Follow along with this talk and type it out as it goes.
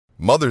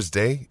Mother's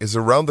Day is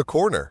around the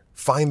corner.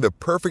 Find the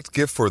perfect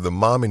gift for the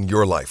mom in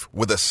your life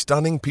with a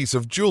stunning piece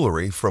of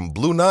jewelry from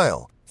Blue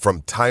Nile.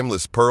 From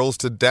timeless pearls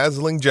to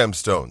dazzling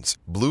gemstones,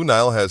 Blue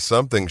Nile has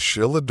something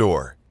she'll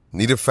adore.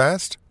 Need it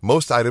fast?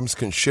 Most items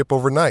can ship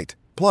overnight.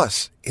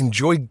 Plus,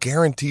 enjoy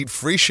guaranteed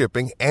free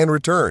shipping and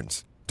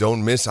returns.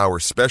 Don't miss our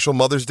special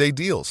Mother's Day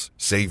deals.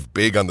 Save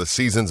big on the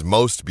season's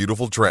most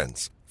beautiful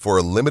trends. For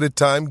a limited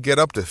time, get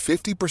up to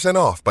 50%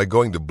 off by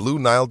going to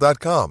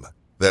BlueNile.com.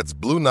 That's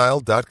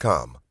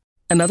BlueNile.com.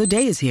 Another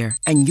day is here,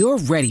 and you're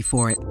ready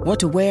for it. What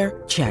to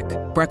wear? Check.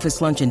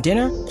 Breakfast, lunch, and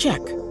dinner? Check.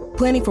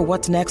 Planning for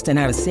what's next and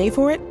how to save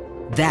for it?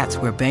 That's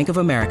where Bank of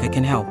America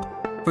can help.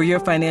 For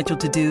your financial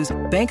to-dos,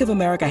 Bank of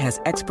America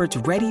has experts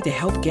ready to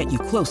help get you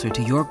closer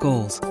to your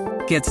goals.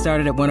 Get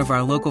started at one of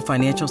our local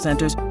financial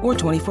centers or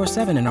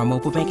 24/7 in our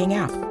mobile banking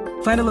app.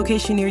 Find a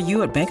location near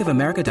you at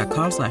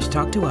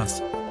bankofamerica.com/talktous.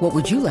 What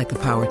would you like the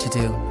power to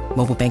do?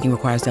 Mobile banking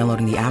requires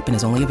downloading the app and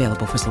is only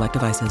available for select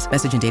devices.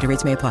 Message and data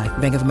rates may apply.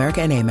 Bank of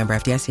America N.A., member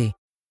FDIC.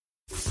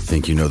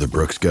 Think you know the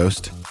Brooks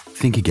Ghost?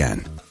 Think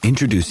again.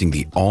 Introducing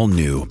the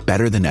all-new,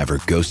 better-than-ever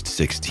Ghost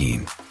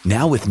 16.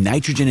 Now with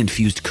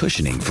nitrogen-infused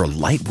cushioning for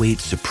lightweight,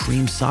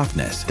 supreme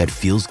softness that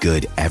feels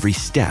good every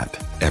step,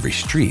 every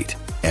street,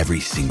 every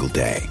single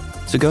day.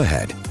 So go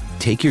ahead,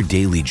 take your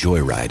daily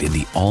joyride in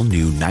the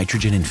all-new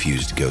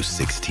nitrogen-infused Ghost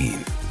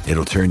 16.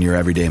 It'll turn your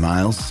everyday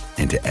miles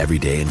into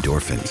everyday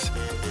endorphins.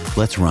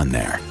 Let's run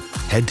there.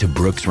 Head to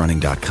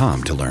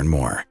brooksrunning.com to learn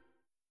more.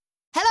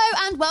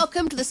 Hello and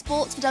welcome to the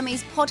Sports for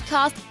Dummies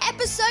podcast,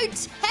 episode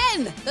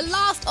 10, the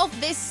last of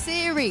this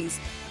series.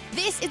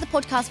 This is the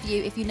podcast for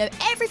you if you know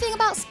everything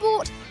about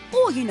sport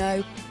or you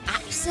know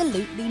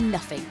absolutely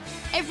nothing.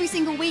 Every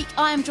single week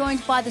I am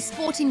joined by the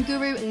sporting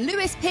guru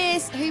Lewis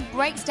Pearce, who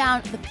breaks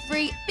down the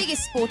 3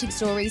 biggest sporting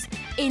stories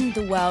in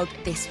the world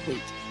this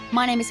week.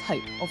 My name is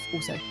Hope of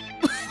Also.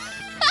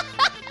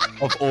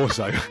 Of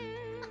Also.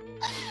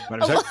 My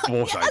name's Hope of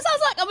Also. That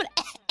sounds like I'm an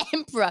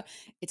emperor.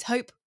 It's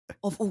Hope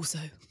of Also.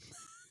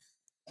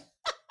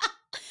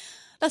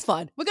 That's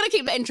fine. We're going to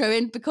keep the intro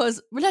in because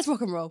let's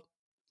rock and roll.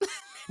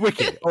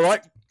 Wicked. All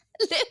right.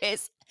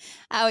 Lewis,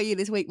 how are you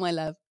this week, my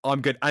love? I'm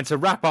good. And to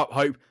wrap up,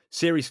 Hope,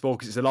 Series 4,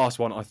 because it's the last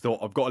one, I thought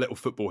I've got a little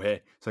football here.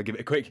 So I'll give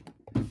it a quick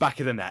back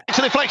of the net. It's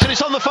a deflection.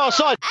 It's on the far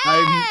side.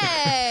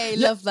 Hey,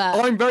 love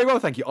that. I'm very well,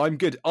 thank you. I'm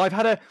good. I've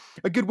had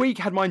a good week,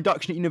 had my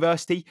induction at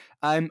university.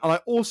 And I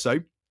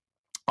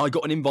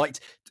got an invite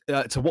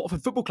to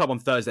Watford Football Club on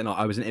Thursday night.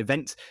 I was at an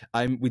event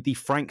with the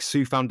Frank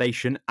Sue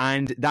Foundation,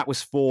 and that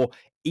was for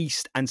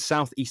East and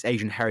Southeast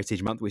Asian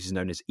Heritage Month, which is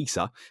known as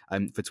ESA,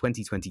 for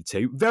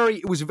 2022.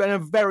 It was a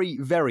very,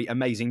 very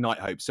amazing night,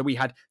 Hope. So we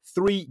had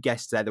 3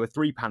 guests there. There were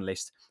 3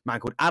 panellists. A man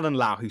called Alan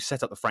Lau, who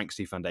set up the Frank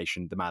Sue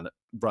Foundation, the man that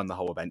run the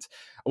whole event.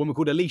 A woman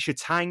called Alicia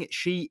Tang.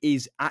 She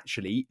is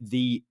actually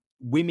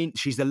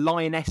she's the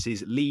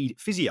Lionesses' lead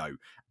physio.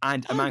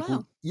 And a man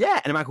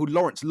called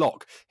Lawrence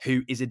Locke,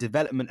 who is a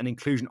development and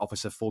inclusion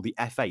officer for the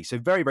FA. So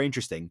very, very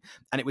interesting.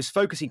 And it was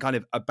focusing kind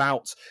of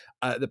about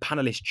the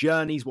panelists'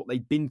 journeys, what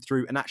they've been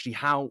through, and actually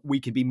how we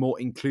can be more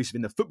inclusive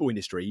in the football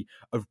industry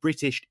of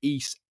British,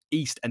 East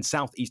and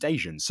Southeast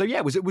Asians. So yeah,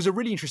 it was a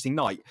really interesting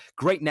night.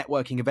 Great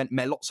networking event,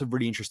 met lots of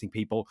really interesting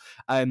people,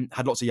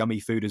 had lots of yummy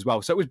food as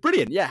well. So it was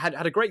brilliant. Yeah,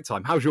 had a great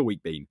time. How's your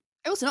week been?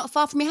 Also not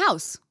far from your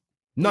house.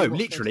 No,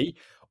 literally.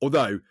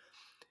 Although,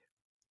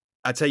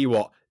 I tell you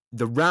what,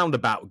 the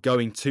roundabout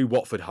going to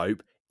Watford,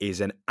 Hope,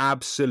 is an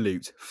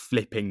absolute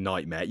flipping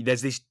nightmare.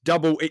 There's this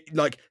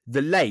the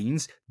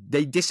lanes,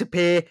 they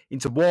disappear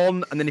into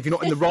one, and then if you're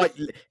not in the right,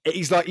 it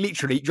is like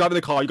literally driving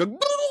the car, you go,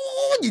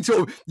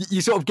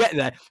 you sort of get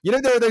there. You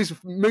know, there are those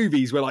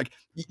movies where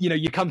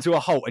you come to a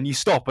halt and you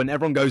stop and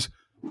everyone goes,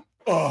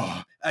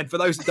 oh. And for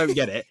those that don't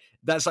get it,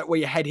 that's like where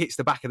your head hits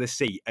the back of the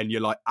seat and you're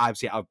like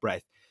absolutely out of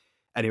breath.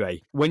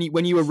 Anyway, when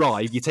you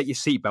arrive, you take your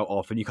seatbelt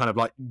off and you kind of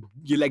like,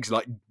 your legs are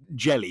like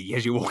jelly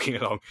as you're walking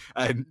along.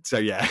 So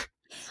yeah.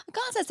 I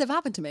can't say it's ever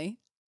happened to me.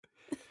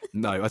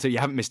 No, I tell you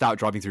haven't missed out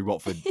driving through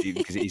Watford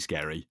because it is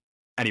scary.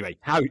 Anyway,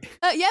 how?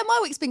 My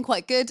week's been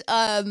quite good. What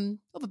have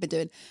I been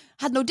doing?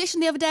 Had an audition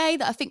the other day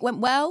that I think went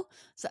well,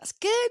 so that's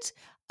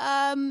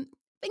good.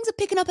 Things are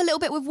picking up a little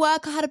bit with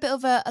work. I had a bit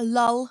of a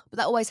lull, but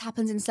that always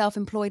happens in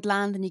self-employed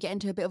land, and you get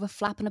into a bit of a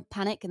flap and a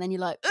panic, and then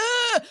you're like,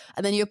 ugh!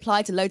 And then you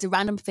apply to loads of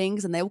random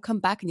things, and they all come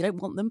back, and you don't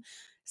want them.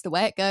 It's the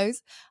way it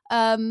goes.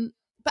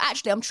 But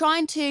actually, I'm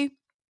trying to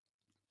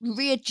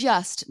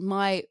readjust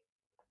my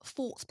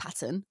thought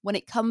pattern when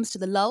it comes to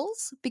the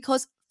lulls,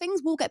 because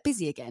things will get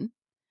busy again.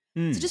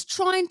 So just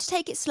trying to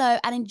take it slow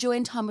and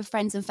enjoying time with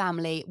friends and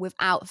family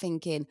without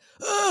thinking,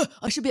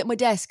 I should be at my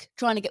desk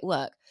trying to get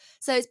work.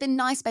 So it's been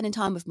nice spending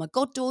time with my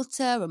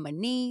goddaughter and my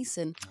niece.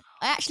 And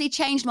I actually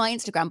changed my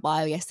Instagram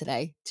bio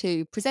yesterday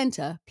to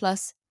presenter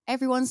plus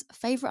everyone's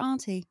favourite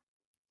auntie.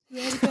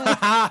 There we go.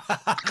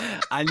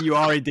 And you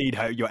are indeed,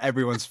 Hope, you're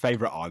everyone's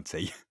favourite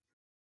auntie.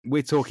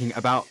 We're talking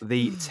about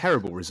the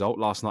terrible result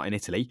last night in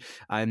Italy.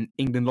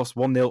 England lost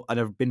 1-0 and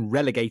have been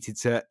relegated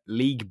to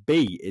League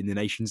B in the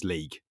Nations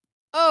League.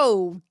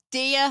 Oh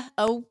dear.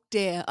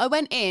 I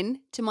went in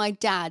to my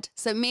dad.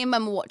 So me and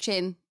Mum were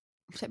watching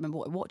I don't remember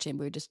what we were watching.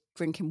 We were just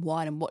drinking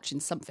wine and watching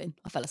something.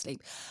 I fell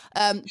asleep.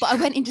 But I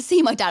went in to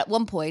see my dad at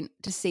one point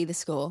to see the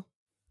score,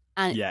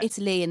 and Yeah.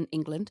 Italy and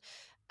England.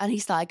 And he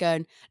started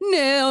going,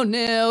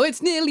 no,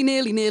 it's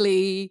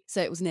nearly.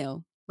 So it was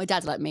nil. My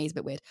dad's like me, he's a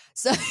bit weird.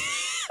 So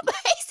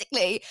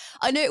basically,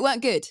 I knew it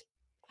weren't good.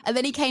 And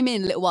then he came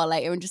in a little while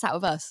later and just sat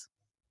with us.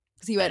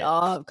 Because he went,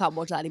 I can't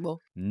watch that anymore.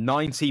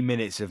 90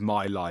 minutes of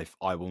my life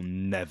I will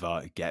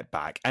never get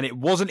back. And it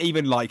wasn't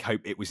even like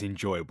Hope it was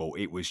enjoyable.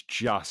 It was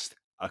just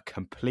a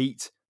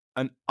complete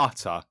and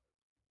utter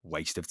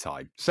waste of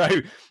time. So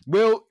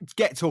we'll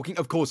get talking.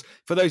 Of course,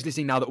 for those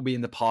listening now that will be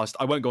in the past,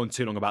 I won't go on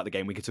too long about the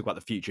game. We can talk about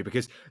the future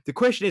because the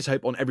question is,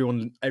 Hope, on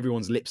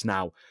everyone's lips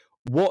now,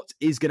 what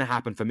is going to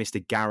happen for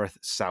Mr. Gareth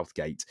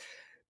Southgate?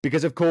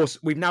 Because, of course,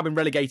 we've now been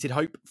relegated,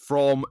 Hope,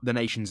 from the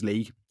Nations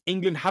League.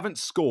 England haven't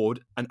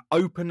scored an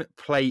open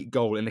play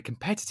goal in a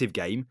competitive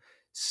game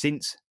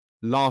since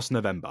last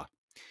November,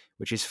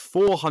 which is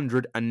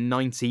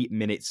 495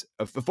 minutes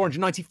of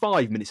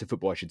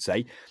football, I should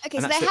say. Okay,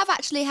 so they have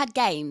actually had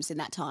games in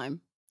that time.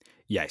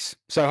 Yes.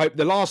 So Hope,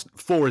 the last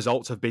 4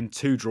 results have been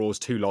 2 draws,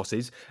 2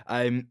 losses,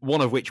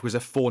 one of which was a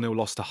 4-0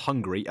 loss to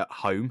Hungary at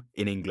home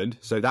in England.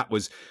 So that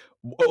was,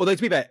 although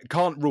to be fair,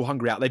 can't rule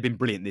Hungary out. They've been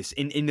brilliant.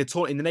 In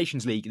the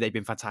Nations League, they've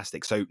been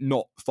fantastic. So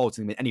not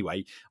faulting them in any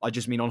way. I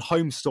just mean on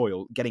home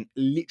soil, getting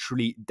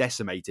literally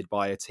decimated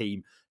by a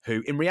team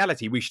who, in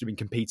reality, we should have been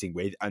competing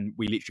with, and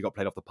we literally got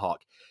played off the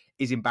park,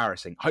 is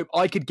embarrassing. Hope,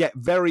 I could get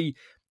very,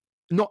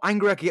 not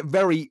angry, I could get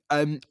very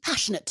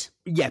passionate.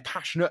 Yeah,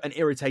 passionate and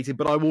irritated,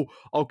 but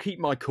I'll keep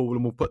my cool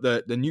and we'll put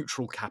the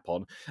neutral cap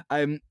on.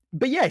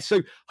 But yeah,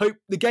 so Hope,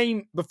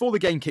 before the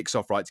game kicks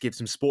off, right, to give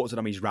some sports and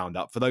dummies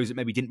roundup for those that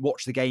maybe didn't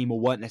watch the game or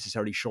weren't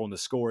necessarily sure on the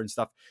score and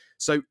stuff.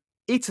 So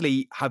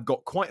Italy have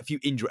got quite a few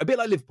injuries, a bit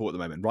like Liverpool at the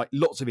moment, right?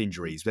 Lots of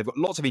injuries. They've got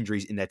lots of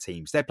injuries in their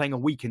teams. They're playing a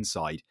weakened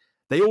side.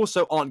 They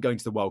also aren't going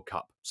to the World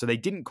Cup, so they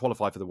didn't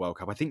qualify for the World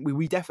Cup. I think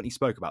we definitely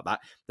spoke about that.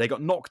 They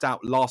got knocked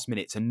out last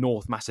minute to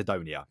North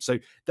Macedonia. So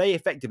they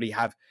effectively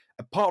have,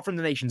 apart from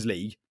the Nations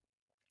League,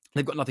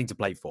 they've got nothing to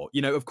play for.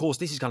 You know, of course,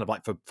 this is kind of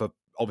like for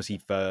obviously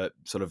for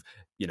sort of,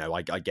 you know,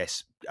 I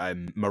guess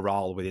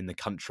morale within the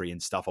country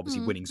and stuff.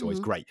 Obviously, winning's always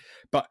great.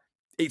 But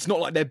it's not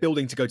like they're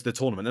building to go to the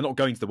tournament. They're not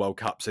going to the World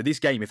Cup. So this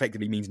game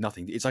effectively means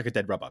nothing. It's like a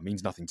dead rubber. It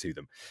means nothing to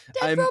them.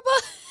 Dead rubber?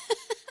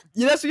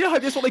 Yeah, that's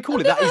what they call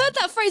I've it. never heard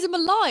that phrase in my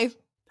life.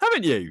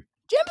 Haven't you?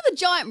 Do you remember the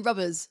giant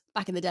rubbers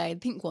back in the day, the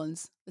pink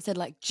ones that said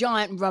like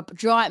giant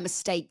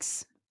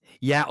mistakes?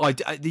 Yeah,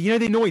 you know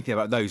the annoying thing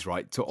about those,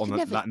 right?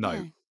 That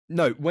note.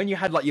 No, when you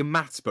had like your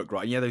maths book,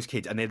 right, and you had those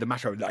kids and they had the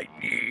math like,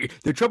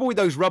 the trouble with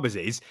those rubbers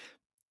is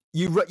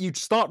you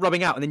start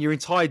rubbing out and then your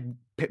entire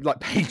like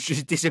page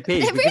just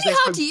disappears. They're really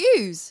hard to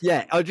use.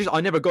 Yeah,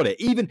 I never got it.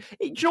 Do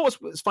you know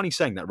what's funny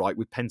saying that, right,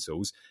 with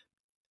pencils?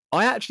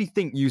 I actually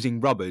think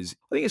using rubbers,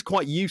 I think it's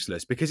quite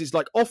useless because it's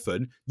like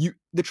often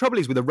the trouble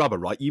is with a rubber,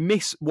 right? You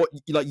miss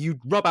you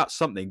rub out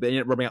something, but you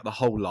end up rubbing out the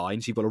whole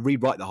line. So you've got to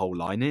rewrite the whole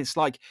line. And it's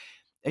like,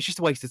 it's just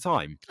a waste of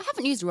time. I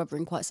haven't used a rubber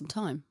in quite some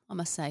time, I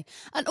must say.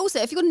 And also,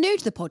 if you're new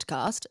to the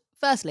podcast,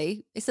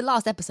 firstly, it's the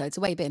last episode,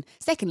 so where you been?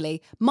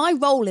 Secondly, my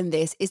role in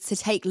this is to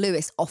take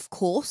Lewis off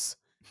course.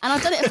 And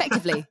I've done it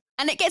effectively.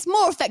 And it gets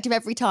more effective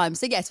every time.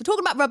 So yes, we're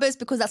talking about rubbers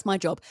because that's my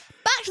job.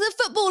 Back to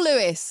the football,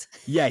 Lewis.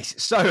 Yes.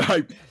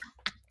 So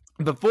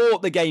before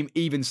the game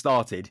even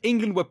started,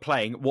 England were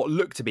playing what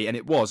looked to be, and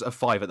it was, a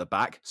 5 at the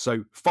back.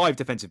 So 5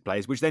 defensive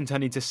players, which then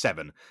turned into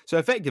 7. So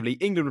effectively,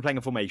 England were playing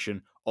a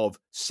formation of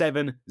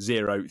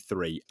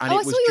 7-0-3. And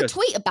I saw your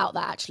tweet about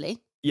that, actually.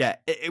 Yeah,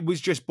 it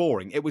was just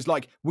boring. It was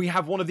like, we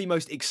have one of the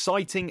most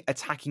exciting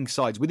attacking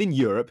sides within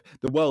Europe.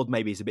 The world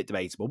maybe is a bit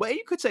debatable, but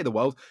you could say the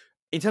world.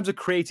 In terms of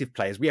creative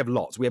players, we have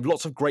lots. We have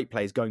lots of great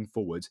players going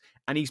forwards,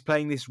 and he's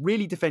playing this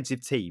really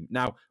defensive team.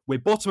 Now, we're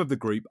bottom of the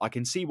group. I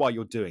can see why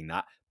you're doing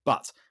that,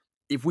 but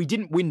if we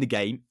didn't win the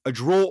game, a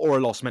draw or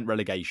a loss meant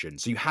relegation.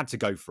 So you had to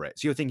go for it.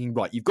 So you're thinking,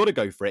 right, you've got to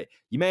go for it.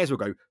 You may as well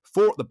go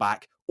 4 at the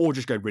back or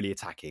just go really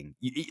attacking.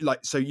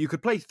 So you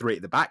could play 3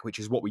 at the back, which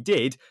is what we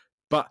did.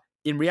 But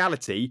in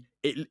reality,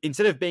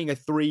 instead of being a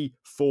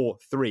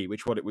 3-4-3,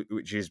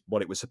 which is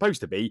what it was supposed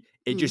to be,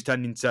 it just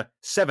turned into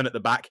 7 at the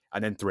back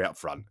and then 3 up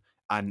front.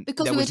 And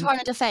because we were trying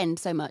to defend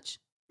so much.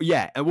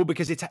 Yeah, well,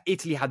 because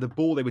Italy had the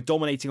ball, they were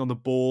dominating on the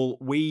ball.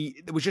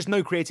 There was just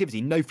no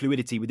creativity, no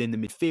fluidity within the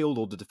midfield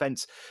or the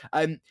defence.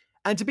 And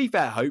to be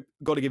fair, Hope,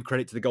 got to give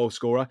credit to the goal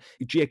scorer.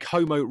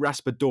 Giacomo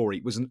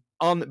Raspadori was an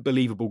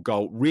unbelievable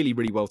goal, really,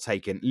 really well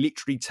taken.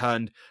 Literally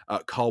turned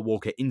Carl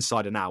Walker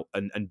inside and out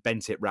and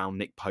bent it round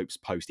Nick Pope's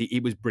post. He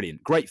was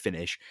brilliant, great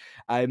finish.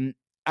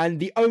 And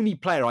the only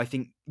player I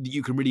think that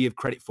you can really give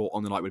credit for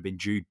on the night would have been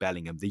Jude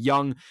Bellingham, the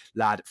young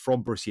lad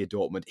from Borussia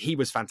Dortmund. He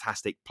was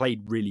fantastic,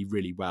 played really,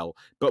 really well,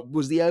 but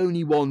was the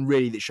only one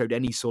really that showed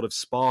any sort of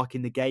spark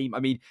in the game. I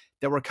mean,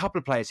 there were a couple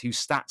of players whose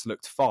stats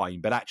looked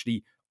fine, but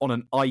actually on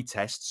an eye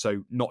test,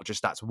 so not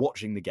just stats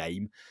watching the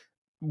game,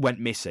 went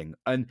missing.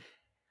 And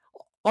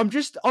I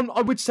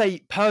would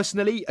say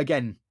personally,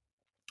 again,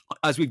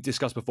 as we've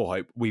discussed before,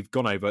 Hope, we've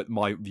gone over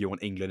my view on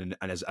England,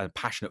 and as a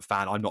passionate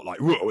fan, I'm not like,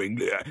 whoa,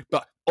 England.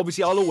 But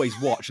obviously I'll always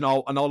watch and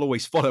I'll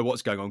always follow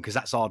what's going on because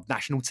that's our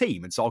national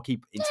team. And so I'll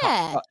keep in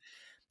touch.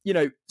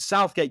 But,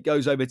 Southgate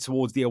goes over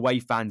towards the away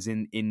fans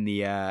towards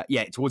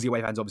the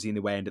away fans, obviously in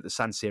the away end at the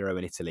San Siro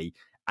in Italy.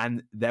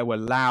 And there were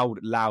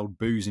loud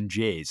boos and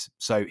jeers.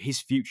 So his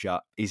future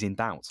is in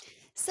doubt.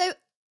 So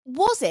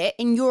was it,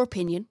 in your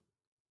opinion,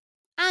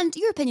 and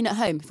your opinion at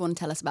home, if you want to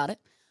tell us about it,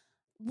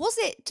 was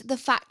it the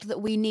fact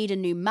that we need a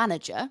new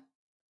manager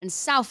and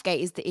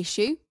Southgate is the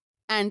issue?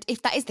 And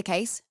if that is the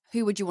case,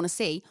 who would you want to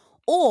see?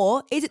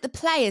 Or is it the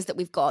players that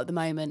we've got at the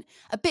moment?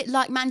 A bit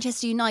like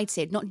Manchester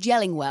United, not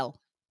gelling well.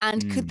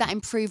 And could that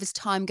improve as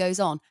time goes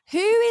on? Who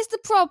is the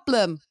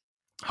problem?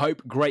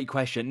 Hope, great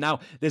question. Now,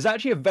 there's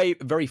actually a very,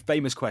 very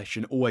famous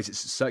question always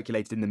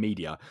circulated in the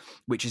media,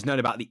 which is known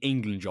about the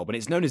England job, and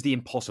it's known as the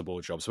impossible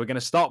job. So we're going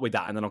to start with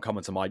that, and then I'll come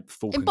on to my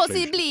full conclusion.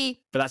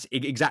 Impossibly. But that's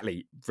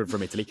exactly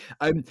from Italy.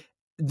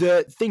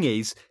 The thing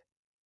is,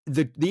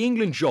 the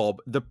England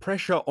job, the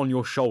pressure on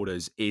your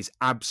shoulders is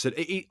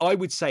absolute. I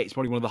would say it's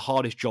probably one of the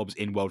hardest jobs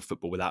in world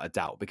football, without a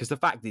doubt, because the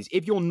fact is,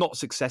 if you're not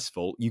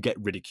successful, you get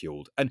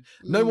ridiculed. And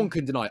no one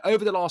can deny,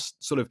 over the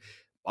last sort of,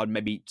 I'd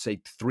maybe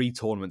say 3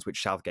 tournaments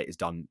which Southgate has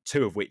done,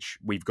 2 of which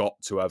we've got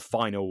to a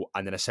final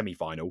and then a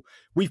semi-final.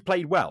 We've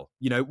played well,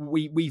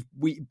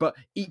 but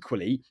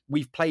equally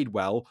we've played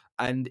well,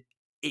 and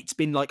it's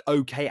been like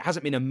okay. It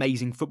hasn't been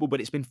amazing football,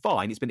 but it's been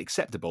fine. It's been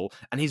acceptable,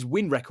 and his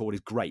win record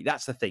is great.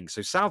 That's the thing.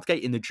 So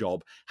Southgate in the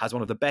job has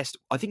one of the best.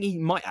 I think he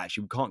might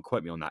actually. Can't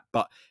quote me on that,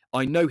 but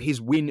I know his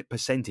win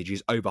percentage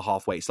is over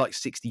halfway. It's like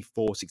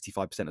 64,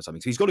 65% or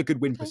something. So he's got a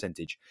good win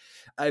percentage.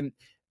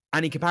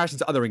 And in comparison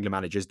to other England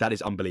managers, that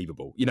is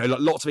unbelievable.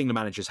 Lots of England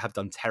managers have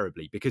done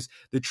terribly, because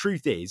the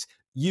truth is,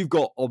 you've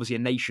got obviously a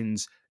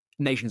nation's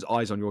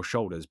eyes on your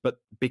shoulders. But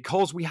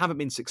because we haven't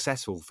been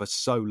successful for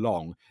so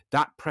long,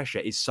 that pressure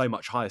is so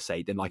much higher,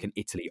 say, than like an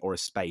Italy or a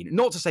Spain.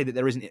 Not to say that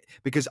there isn't,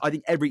 because I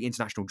think every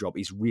international job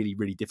is really,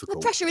 really difficult.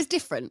 The pressure is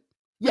different.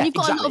 When you've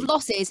got a lot of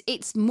losses,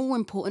 it's more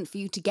important for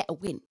you to get a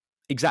win.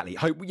 Exactly.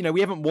 We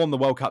haven't won the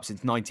World Cup since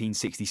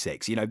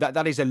 1966.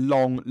 That is a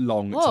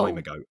long time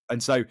ago.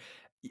 And so...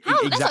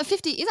 How? That's like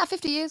 50. Is that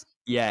 50 years?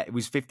 Yeah, it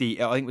was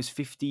 50. I think it was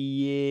 50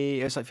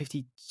 years. It's like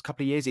 50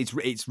 couple of years. It's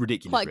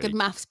ridiculous. Quite good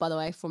maths, by the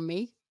way, from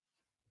me.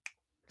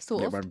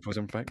 Sort of.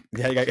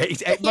 Yeah,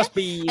 it must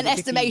be an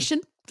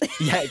estimation.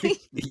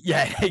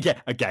 Yeah,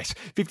 I guess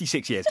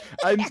 56 years.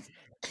 And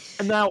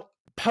now,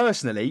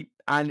 personally,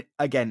 and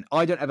again,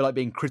 I don't ever like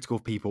being critical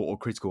of people or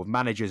critical of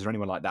managers or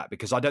anyone like that,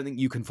 because I don't think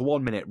you can for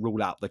 1 minute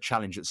rule out the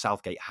challenge that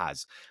Southgate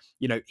has.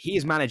 He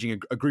is managing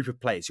a group of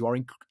players who are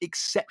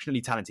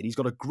exceptionally talented. He's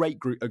got a great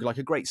group, like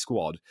a great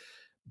squad.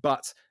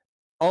 But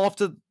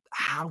after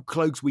how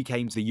close we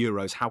came to the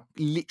Euros, how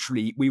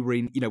literally we were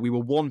we were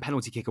 1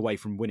 penalty kick away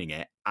from winning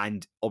it,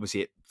 and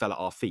obviously it fell at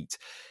our feet.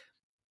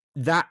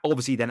 That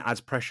obviously then adds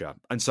pressure.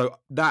 And so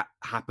that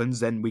happens.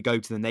 Then we go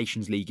to the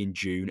Nations League in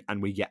June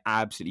and we get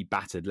absolutely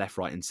battered left,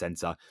 right and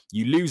centre.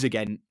 You lose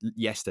again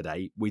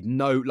yesterday with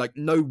no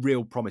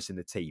real promise in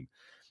the team.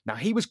 Now,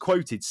 he was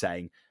quoted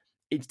saying,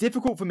 "It's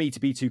difficult for me to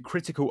be too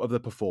critical of the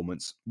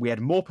performance. We had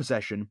more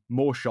possession,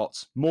 more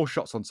shots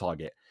on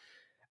target."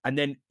 And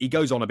then he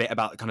goes on a bit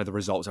about kind of the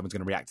results. Everyone's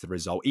going to react to the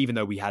result. Even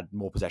though we had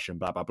more possession,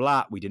 blah, blah,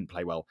 blah, we didn't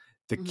play well.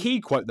 The key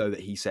quote, though,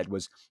 that he said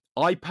was,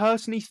 "I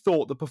personally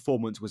thought the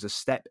performance was a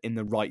step in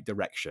the right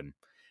direction."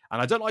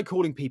 And I don't like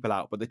calling people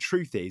out, but the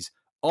truth is,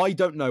 I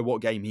don't know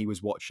what game he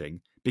was watching,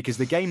 because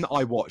the game that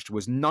I watched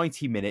was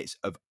 90 minutes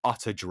of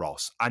utter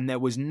dross. And there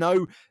was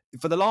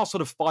for the last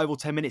sort of 5 or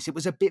 10 minutes, it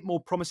was a bit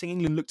more promising.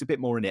 England looked a bit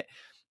more in it.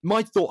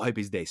 My thought, Hope,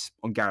 is this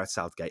on Gareth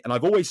Southgate. And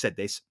I've always said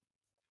this,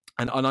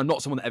 and I'm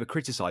not someone that ever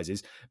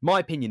criticises. My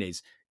opinion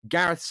is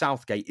Gareth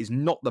Southgate is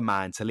not the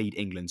man to lead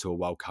England to a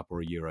World Cup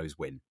or a Euros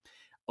win.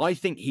 I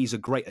think he's a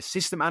great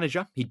assistant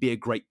manager. He'd be a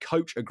great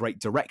coach, a great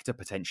director,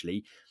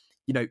 potentially.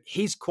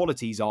 His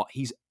qualities are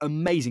he's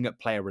amazing at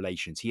player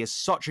relations. He has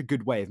such a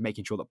good way of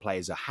making sure that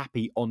players are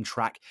happy, on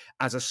track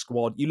as a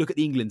squad. You look at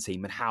the England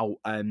team and how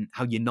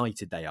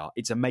united they are.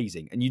 It's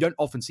amazing. And you don't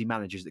often see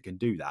managers that can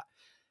do that.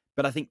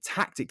 But I think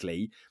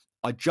tactically,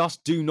 I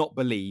just do not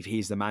believe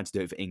he's the man to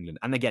do it for England.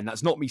 And again,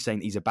 that's not me saying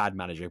that he's a bad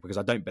manager, because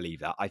I don't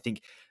believe that. I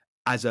think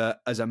from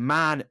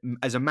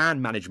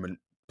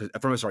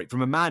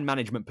a man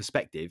management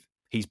perspective,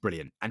 he's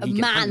brilliant. And he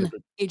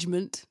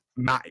management.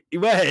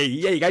 There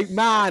you go.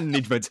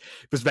 Management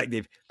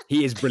perspective,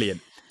 he is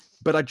brilliant.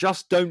 But I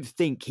just don't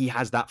think he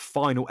has that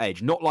final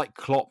edge. Not like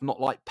Klopp,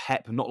 not like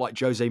Pep, not like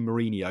Jose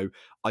Mourinho.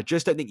 I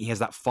just don't think he has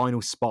that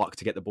final spark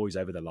to get the boys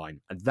over the line.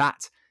 And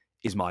that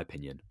is my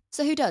opinion.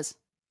 So who does?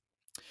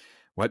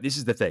 Well, this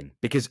is the thing,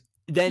 because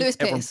then Lewis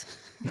Pearce.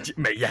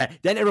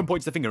 Then everyone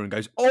points the finger and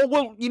goes, "Oh,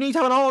 well, you need to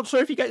have an answer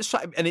if you get..."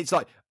 And it's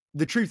like,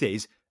 the truth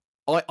is,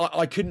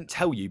 I couldn't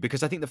tell you,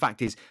 because I think the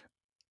fact is,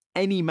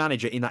 any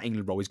manager in that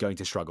England role is going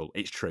to struggle.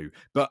 It's true.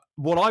 But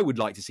what I would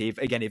like to see,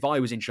 if I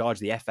was in charge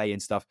of the FA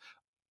and stuff,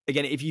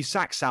 again, if you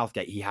sack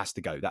Southgate, he has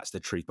to go. That's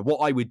the truth. But what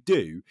I would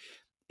do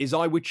is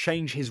I would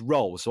change his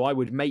role. So I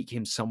would make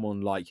him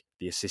someone like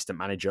the assistant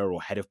manager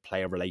or head of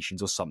player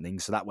relations or something.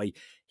 So that way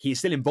he is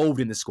still involved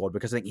in the squad,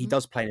 because I think he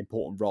does play an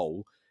important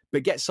role,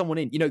 but get someone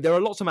in. You know, there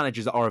are lots of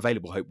managers that are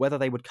available, Hope. Whether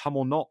they would come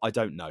or not, I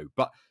don't know.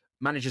 But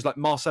managers like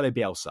Marcelo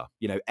Bielsa,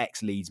 you know,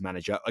 ex-Leeds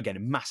manager, again, a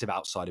massive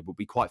outsider, would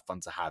be quite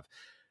fun to have.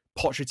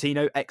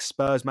 Pochettino,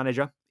 ex-Spurs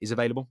manager, is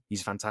available.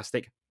 He's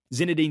fantastic.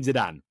 Zinedine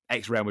Zidane,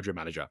 ex-Real Madrid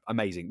manager,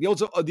 amazing. The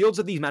odds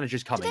of these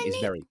managers coming is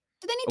very...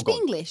 Do they need to be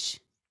English?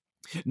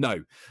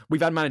 No.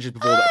 We've had managers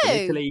before that from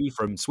Italy,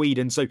 from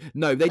Sweden, so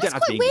no, they don't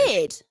have to be English.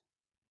 Weird.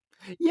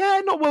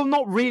 Yeah,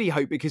 not really,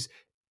 Hope, because,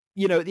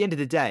 you know, at the end of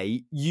the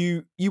day,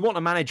 you want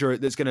a manager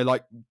that's going to,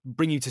 like,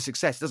 bring you to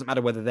success. It doesn't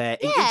matter whether they're...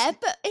 Yeah,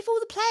 but if all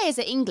the players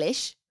are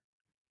English,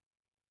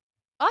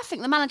 I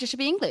think the manager should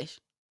be English.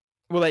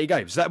 Well, there you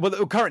go. So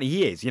currently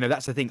he is. You know,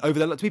 that's the thing. To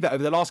be fair,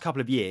 over the last couple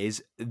of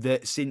years,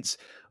 since...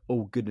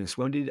 Oh, goodness.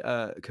 When did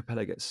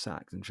Capello get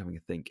sacked? I'm trying to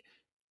think.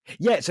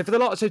 Yeah, so for the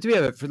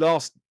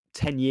last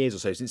 10 years or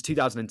so, since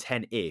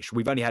 2010-ish,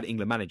 we've only had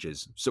English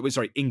managers.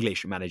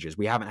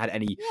 We haven't had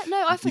any. Yeah,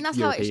 no, I think that's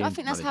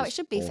European how it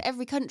should be. For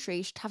every country,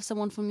 you should have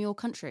someone from your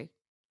country,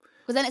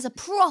 because then it's a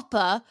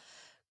proper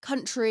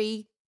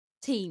country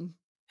team.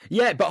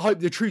 Yeah, but Hope,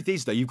 the truth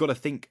is, though, you've got to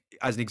think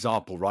as an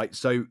example, right?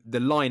 So the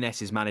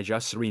Lionesses manager,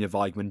 Serena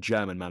Weigmann,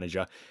 German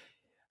manager,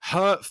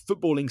 her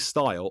footballing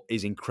style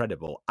is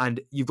incredible,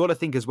 and you've got to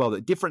think as well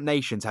that different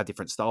nations have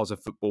different styles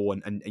of football,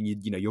 and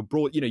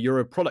you're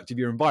a product of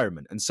your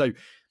environment, and so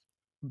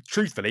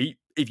truthfully,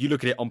 if you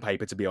look at it on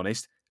paper, to be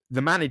honest,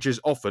 the managers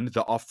often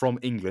that are from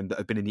England that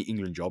have been in the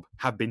England job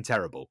have been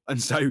terrible, and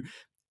so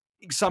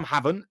some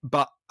haven't.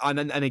 But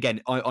and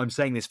again, I'm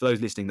saying this for those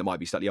listening that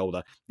might be slightly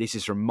older. This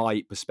is from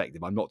my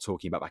perspective. I'm not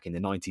talking about back in the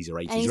 90s or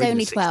 80s. And he's or even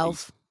only the 12.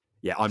 60s.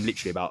 Yeah, I'm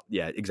literally about,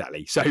 yeah,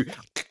 exactly. So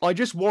I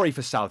just worry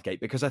for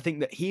Southgate, because I think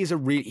that he's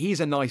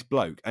a nice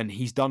bloke, and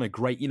he's done a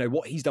great,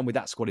 what he's done with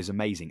that squad is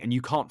amazing. And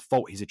you can't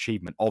fault his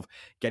achievement of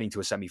getting to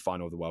a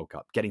semi-final of the World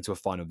Cup, getting to a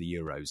final of the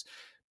Euros.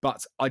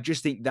 But I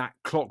just think that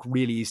clock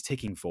really is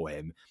ticking for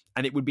him.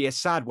 And it would be a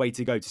sad way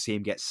to go to see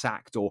him get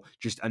sacked or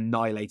just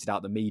annihilated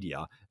out the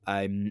media.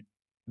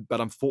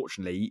 But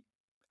unfortunately,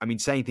 I mean,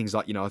 saying things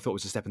like, I thought it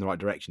was a step in the right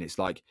direction. It's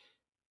like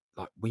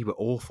we were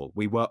awful.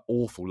 We were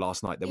awful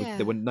last night.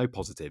 There were no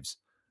positives.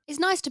 It's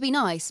nice to be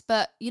nice,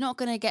 but you're not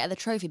going to get the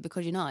trophy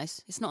because you're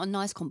nice. It's not a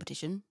nice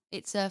competition.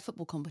 It's a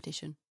football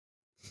competition.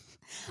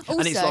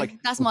 Also,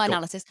 that's my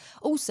analysis.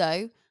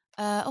 Also,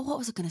 what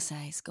was I going to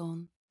say? It's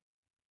gone.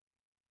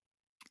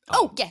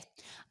 Oh, yeah.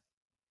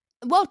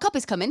 World Cup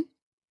is coming.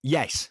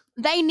 Yes.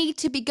 They need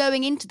to be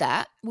going into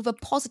that with a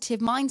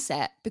positive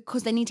mindset,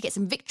 because they need to get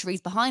some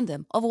victories behind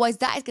them. Otherwise,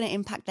 that is going to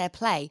impact their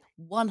play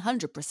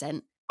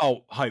 100%.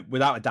 Oh, Hope,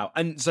 without a doubt.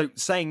 And so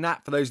saying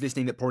that, for those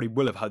listening that probably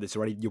will have heard this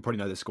already, you'll probably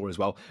know the score as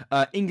well.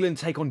 England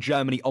take on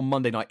Germany on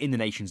Monday night in the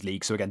Nations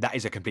League. So again, that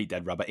is a complete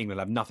dead rubber. England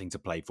have nothing to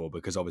play for,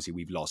 because obviously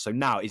we've lost. So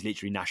now it's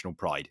literally national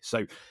pride.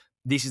 So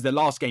this is the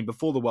last game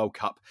before the World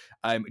Cup.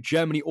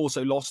 Germany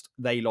also lost.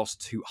 They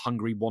lost to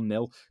Hungary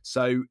 1-0.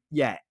 So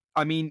yeah,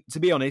 I mean, to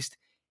be honest,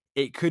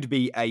 it could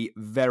be a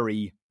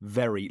very,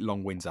 very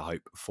long winter,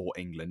 Hope, for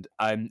England.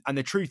 And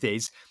the truth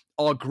is,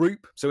 in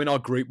our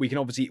group, we can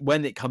obviously,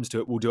 when it comes to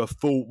it, we'll do a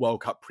full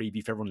World Cup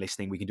preview for everyone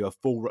listening. We can do a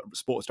full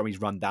Sports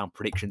Dummies rundown,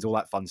 predictions, all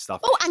that fun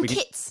stuff. Oh, and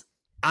kits.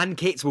 And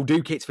kits. We'll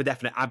do kits for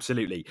definite,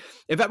 absolutely.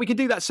 In fact, we can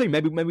do that soon.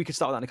 Maybe we can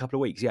start that in a couple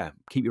of weeks. Yeah,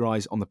 keep your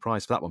eyes on the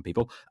prize for that one,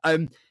 people.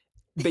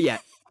 But yeah,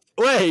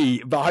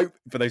 but I hope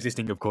for those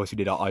listening, of course, we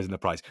did our eyes on the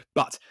prize.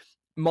 But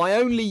my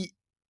only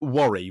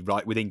worry,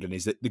 right, with England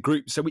is that the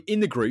group. So in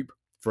the group,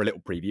 for a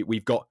little preview,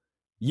 we've got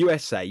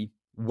USA,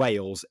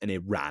 Wales, and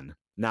Iran.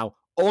 Now,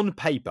 on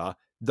paper,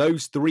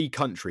 those three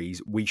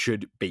countries we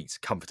should beat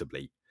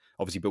comfortably.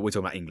 Obviously, but we're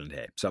talking about England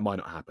here, so it might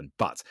not happen.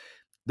 But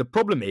the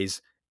problem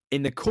is,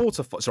 in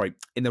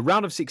the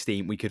round of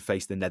 16, we could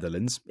face the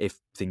Netherlands if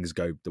things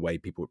go the way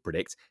people would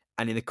predict.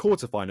 And in the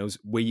quarterfinals,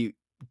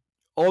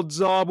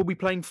 odds are we'll be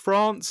playing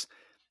France.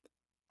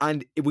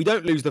 And if we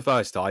don't lose the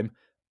first time,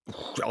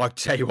 I'll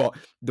tell you what,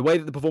 the way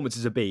that the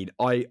performances have been,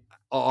 I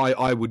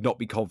would not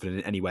be confident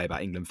in any way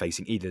about England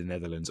facing either the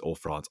Netherlands or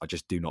France. I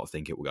just do not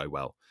think it will go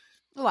well.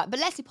 All right, but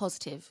let's be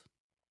positive.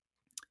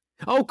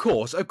 Oh, of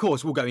course,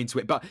 we'll go into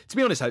it. But to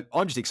be honest,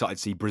 I'm just excited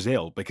to see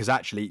Brazil, because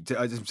actually,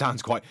 it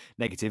sounds quite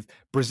negative,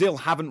 Brazil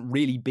haven't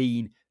really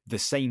been the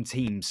same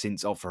team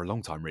for a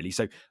long time, really.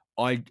 So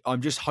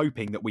I'm just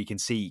hoping that we can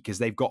see, because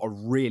they've got a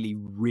really,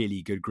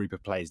 really good group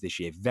of players this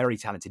year. Very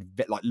talented,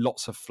 like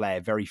lots of flair,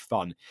 very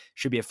fun.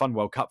 Should be a fun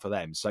World Cup for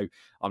them. So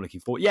I'm looking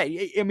forward. Yeah,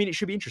 I mean, it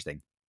should be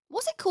interesting.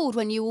 What's it called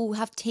when you all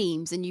have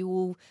teams and you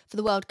all, for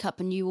the World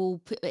Cup, and you all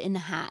put it in a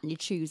hat and you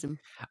choose them?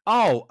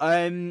 Oh,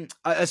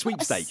 a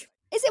sweepstake.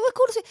 Is it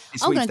called a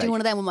sweepstake? I'm going to do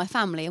one of them with my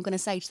family. I'm going to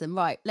say to them,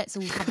 right, let's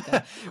all have a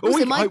go.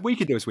 Also, we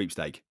could do a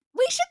sweepstake.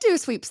 We should do a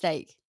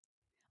sweepstake.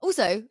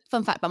 Also,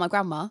 fun fact about my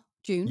grandma,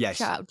 June. Yes.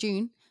 Shout out,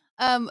 June.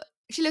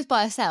 She lives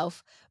by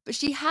herself, but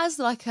she has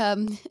like a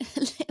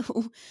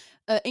little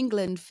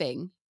England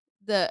thing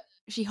that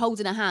she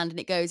holds in her hand, and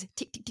it goes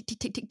tick, tick, tick, tick,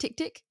 tick, tick, tick,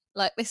 tick.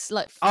 like this,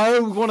 like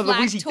one of the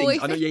flag whizzy toy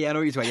things. I know, thing. I know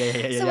what you're talking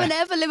about. Yeah. So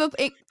whenever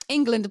Liverpool,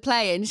 England are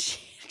playing,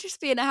 she'd just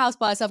be in a house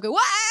by herself, go wah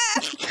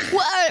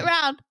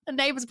around. The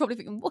neighbours are probably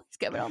thinking, what's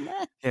going on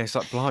there? Yeah, it's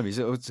like blimey, it's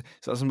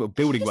like some little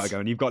building work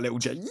going. You've got a little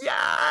June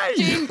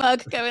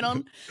bug going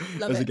on.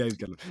 Love as the it. game's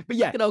going. But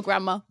yeah, good old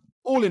grandma.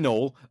 All in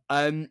all,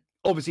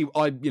 obviously,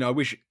 I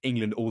wish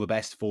England all the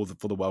best for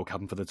the World Cup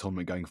and for the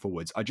tournament going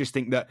forwards. I just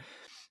think that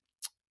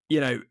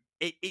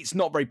it's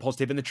not very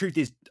positive, and the truth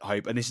is,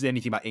 Hope, and this is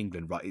anything about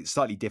England, right? It's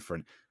slightly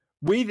different.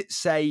 With,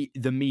 say,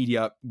 the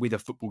media with a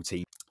football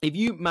team, if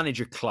you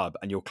manage a club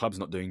and your club's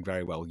not doing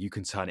very well, you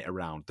can turn it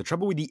around. The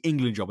trouble with the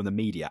England job and the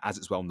media, as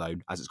it's well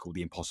known, as it's called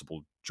the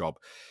impossible job,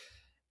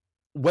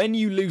 when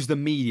you lose the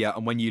media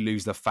and when you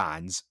lose the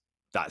fans,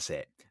 that's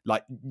it.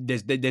 Like,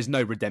 there's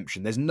no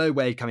redemption. There's no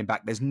way of coming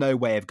back. There's no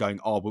way of going,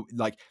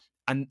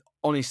 and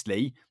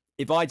honestly,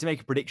 if I had to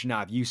make a prediction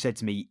now, if you said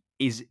to me,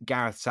 is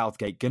Gareth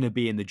Southgate going to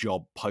be in the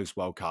job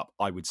post-World Cup?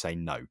 I would say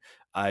no.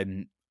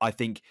 I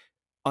think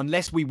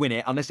unless we win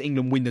it, unless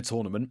England win the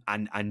tournament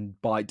and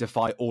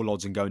defy all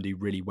odds and go and do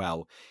really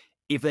well,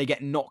 if they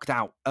get knocked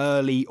out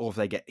early or if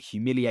they get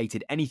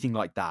humiliated, anything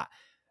like that,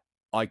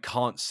 I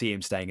can't see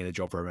him staying in the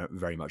job for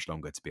very much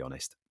longer, to be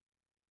honest.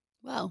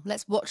 Well,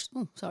 let's watch.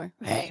 Oh, sorry.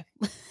 Let's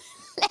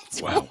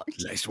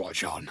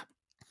watch on.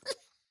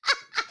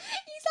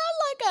 You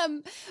sound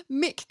like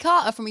Mick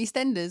Carter from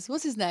EastEnders.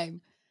 What's his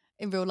name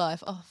in real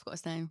life? Oh, I forgot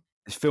his name.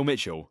 It's Phil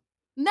Mitchell.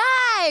 No,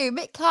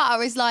 Mick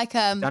Carter is like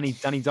Danny Dyer.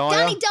 Danny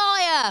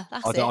Dyer.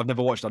 That's it. I've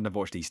never watched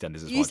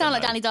EastEnders. You sound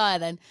like Danny Dyer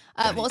then.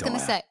 Danny what I was going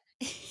to Dyer.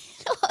 say.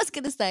 What I was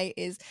going to say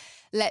is,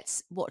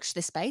 let's watch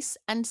this space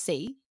and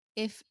see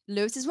if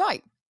Lewis is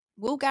right.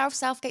 Will Gareth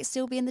Southgate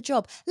still be in the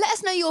job? Let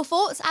us know your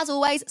thoughts. As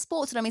always,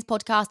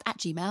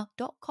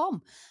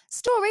 sportsdummies@gmail.com.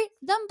 Story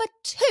number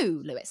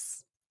 2,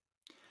 Lewis.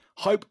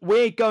 Hope,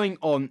 we're going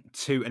on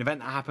to an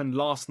event that happened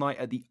last night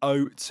at the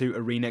O2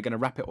 Arena. Going to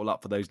wrap it all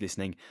up for those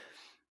listening.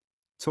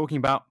 Talking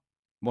about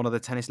one of the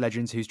tennis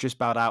legends who's just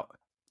bowed out.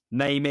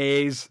 Name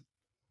is...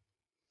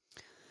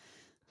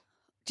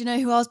 Do you know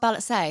who I was about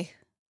to say?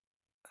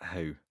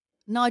 Who?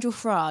 Nigel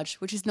Farage,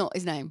 which is not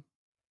his name.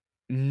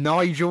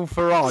 Nigel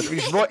Farage.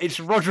 It's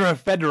Roger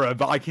Federer,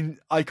 but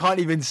I can't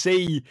even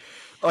see.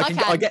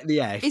 I get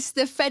the S. It's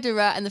the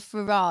Federer and the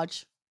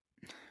Farage.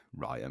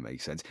 Right, that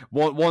makes sense.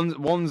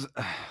 One's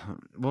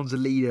a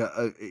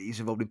leader. He's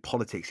involved in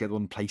politics. The other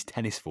one plays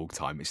tennis full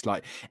time. It's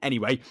like,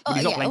 anyway. Oh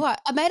yeah, all right.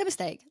 I made a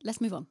mistake.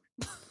 Let's move on.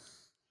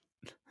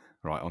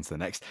 Right, on to the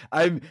next.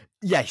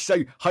 So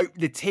Hope,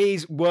 the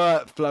tears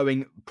were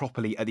flowing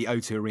properly at the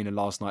O2 Arena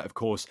last night, of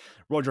course.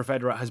 Roger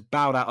Federer has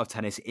bowed out of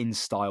tennis in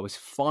style. His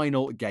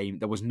final game,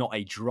 there was not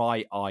a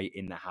dry eye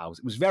in the house.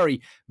 It was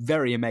very,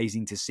 very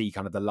amazing to see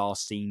kind of the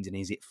last scenes in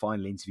his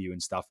final interview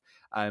and stuff.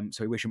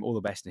 So we wish him all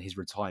the best in his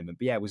retirement.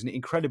 But yeah, it was a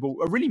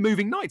really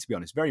moving night, to be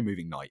honest. Very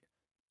moving night.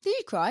 Did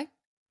you cry?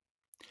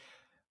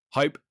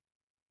 Hope.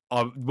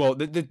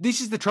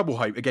 This is the trouble,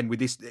 Hope,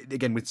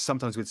 with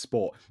sometimes with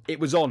sport. It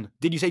was on.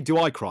 Did you say, do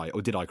I cry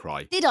or did I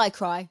cry? Did I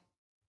cry?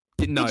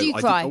 No, did you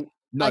cry?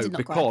 No,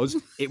 because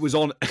it was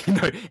on.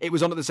 No, it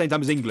was on at the same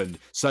time as England.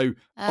 So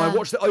I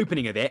watched the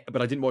opening of it,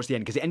 but I didn't watch the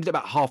end because it ended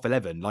about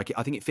 11:30. Like,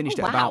 I think it finished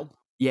at about.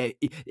 Yeah,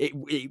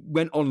 it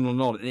went on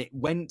and on, and it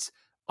went.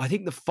 I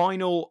think the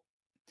final.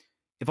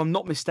 If I'm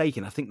not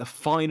mistaken, I think the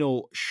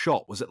final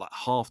shot was at like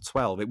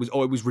 12:30.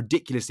 It was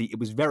ridiculously. It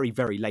was very,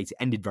 very late. It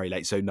ended very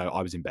late. So no,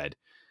 I was in bed.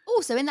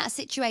 Also, in that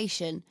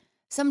situation,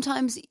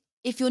 sometimes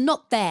if you're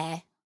not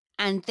there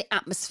and the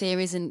atmosphere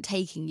isn't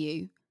taking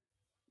you,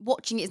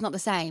 watching it is not the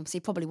same, so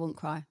you probably won't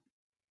cry.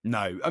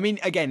 No, I mean,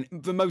 again,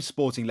 for most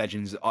sporting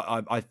legends,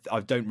 I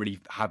don't really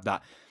have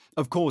that.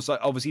 Of course,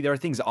 obviously, there are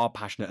things that are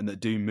passionate and that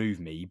do move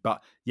me,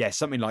 but yeah,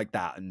 something like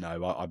that,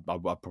 no, I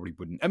probably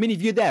wouldn't. I mean,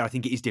 if you're there, I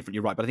think it is different.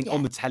 You're right, but I think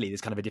on the telly, there's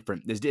kind of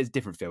there's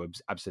different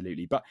films,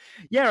 absolutely. But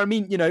yeah, I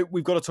mean,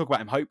 we've got to talk about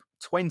him. Hope,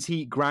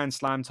 20 Grand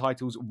Slam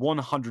titles,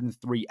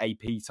 103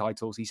 AP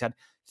titles. He's had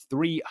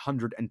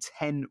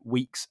 310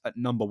 weeks at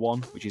number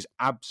 1, which is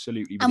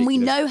absolutely ridiculous. And we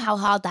know how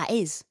hard that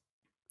is.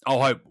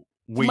 Oh, Hope.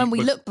 When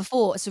we looked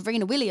before,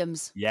 Serena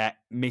Williams. Yeah,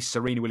 Miss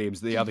Serena Williams,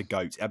 the other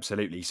goat,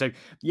 absolutely. So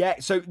yeah,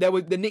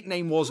 the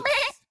nickname was.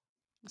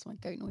 That's my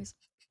goat noise.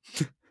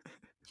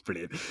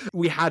 Brilliant.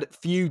 We had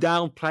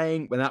Feudal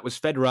playing when that was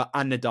Federer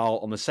and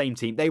Nadal on the same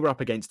team. They were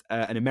up against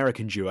an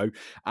American duo,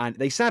 and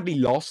they sadly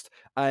lost.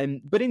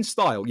 But in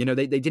style,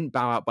 they didn't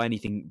bow out by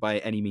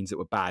any means that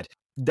were bad.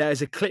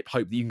 There's a clip,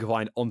 Hope, that you can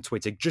find on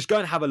Twitter. Just go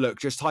and have a look.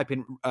 Just type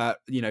in,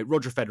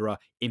 Roger Federer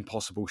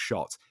impossible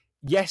shot.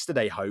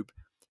 Yesterday, Hope.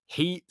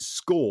 He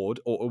scored,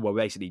 or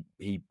basically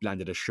he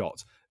landed a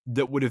shot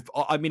that would have,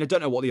 I mean, I don't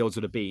know what the odds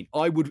would have been.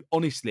 I would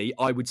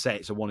say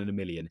it's a 1 in a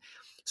million.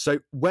 So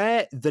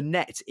where the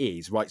net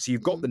is, right? So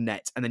you've got the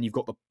net and then you've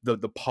got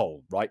the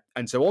pole, right?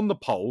 And so on the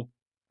pole,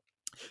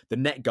 the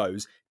net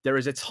goes, there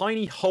is a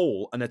tiny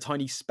hole and a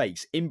tiny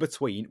space in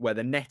between where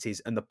the net is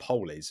and the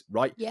pole is,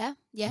 right? Yeah.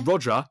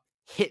 Roger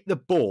hit the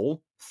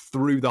ball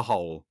through the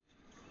hole.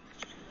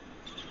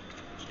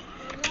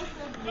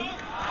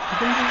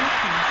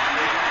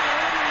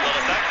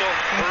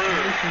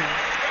 gone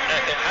through.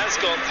 If it has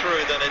gone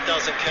through, then it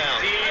doesn't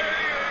count.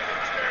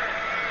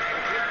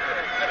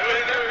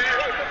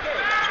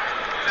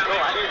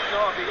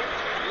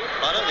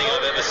 I don't think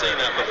I've ever seen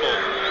that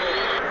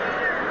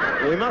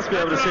before. We must be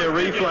able to see a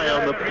replay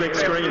on the big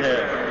screen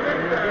here.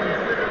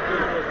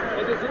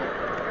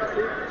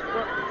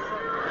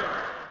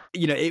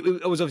 You know,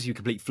 it was obviously a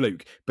complete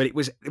fluke, but it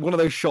was one of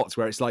those shots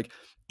where it's like,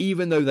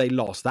 even though they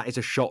lost, that is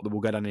a shot that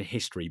will go down in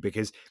history,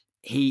 because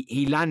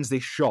he lands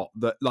this shot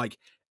that, like,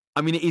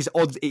 I mean, it is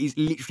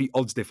literally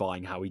odds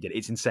defying how he did it.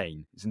 It's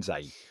insane.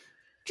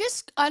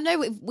 Just, I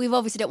know we've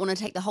obviously don't want to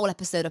take the whole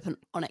episode up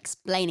on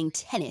explaining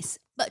tennis,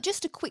 but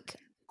just a quick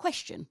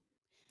question.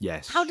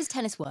 Yes. How does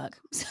tennis work?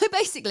 So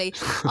basically,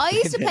 I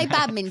used to play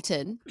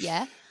badminton,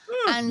 yeah,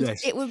 and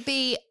Yes. it would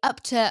be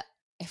up to,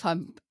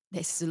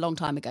 this is a long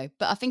time ago,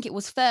 but I think it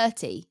was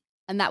 30,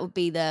 and that would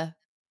be the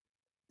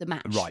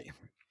match. Right.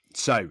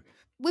 So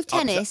With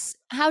tennis,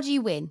 how do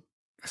you win?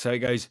 So it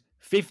goes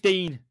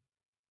 15,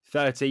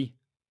 30,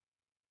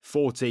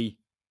 40,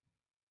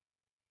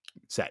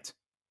 set.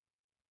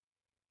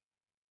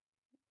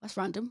 That's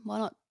random. Why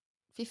not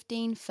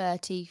 15,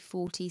 30,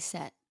 40,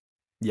 set?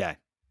 Yeah.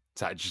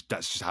 So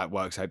that's just how it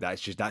works. I hope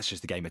that's just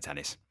the game of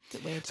tennis. Is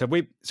it weird? So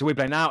we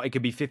play now. It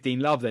could be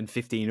 15 love, then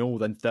 15 all,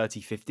 then 30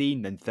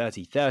 15, then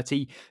 30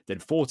 30, then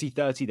 40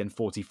 30, then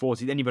 40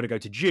 40. Then you've got to go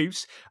to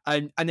deuce,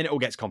 and then it all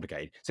gets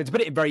complicated. So to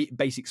put it in very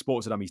basic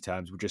sports and dummies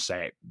terms, we'll just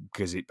say it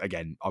because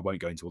again, I won't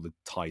go into all the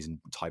ties and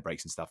tie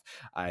breaks and stuff,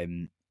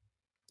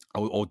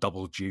 or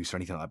double deuce or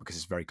anything like that because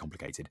it's very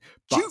complicated.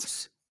 But,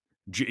 Juice.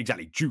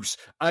 Exactly, juice.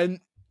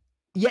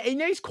 Yeah,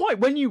 it's quite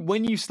when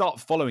you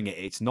start following it,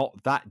 it's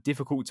not that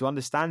difficult to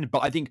understand. But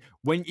I think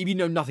if you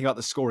know nothing about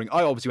the scoring,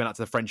 I obviously went out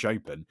to the French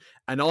Open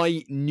and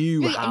I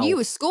knew how. And you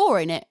were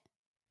scoring it.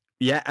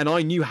 Yeah, and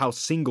I knew how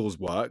singles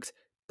worked,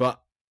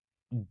 but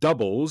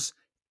doubles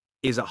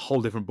is a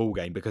whole different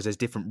ballgame because there's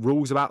different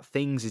rules about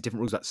things, there's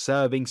different rules about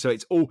serving. So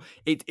it's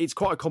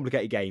quite a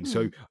complicated game.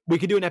 So we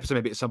could do an episode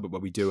maybe at some point where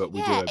we do it.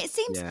 It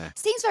seems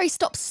very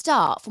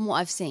stop-start from what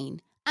I've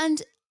seen.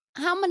 And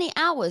how many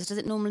hours does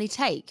it normally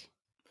take?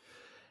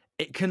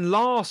 It can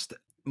last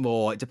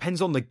more. It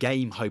depends on the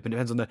game, Hope, and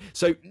depends on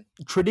so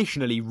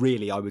traditionally,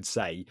 really, I would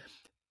say,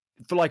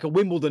 for like a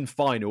Wimbledon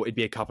final, it'd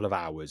be a couple of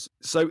hours.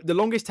 So the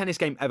longest tennis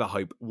game ever,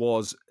 Hope,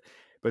 was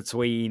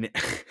between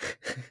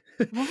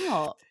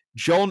What?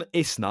 John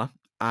Isner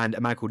and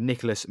a man called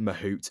Nicholas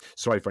Mahut.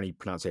 Sorry for any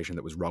pronunciation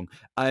that was wrong.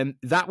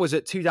 That was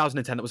at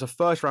 2010. That was a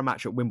first round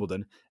match at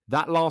Wimbledon.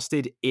 That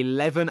lasted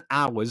 11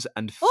 hours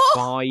and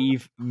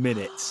 5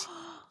 minutes.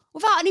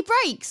 Without any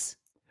breaks?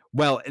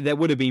 Well, there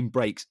would have been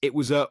breaks. It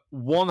was a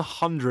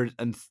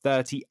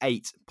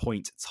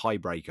 138-point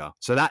tiebreaker.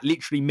 So that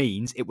literally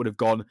means it would have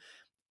gone,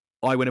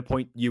 I win a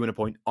point, you win a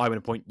point, I win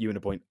a point, you win a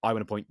point, I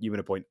win a point, you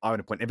win a point, I win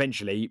a point.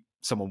 Eventually,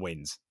 someone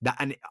wins.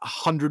 And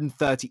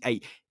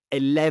 138,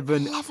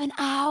 11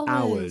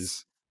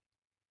 hours.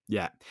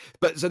 Yeah.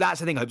 But so that's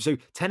the thing, Hope. So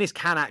tennis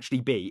can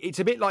actually it's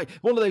a bit like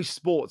one of those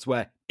sports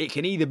where it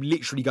can either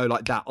literally go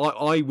like that.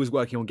 I was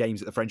working on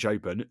games at the French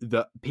Open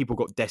that people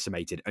got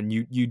decimated and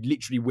you'd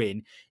literally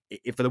win.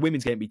 If for the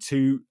women's game, it'd be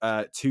two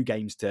sets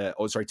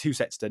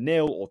to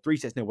nil or 3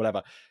 sets to nil,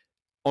 whatever.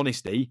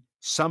 Honestly,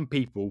 some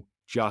people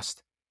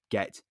just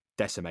get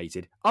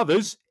decimated.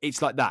 Others,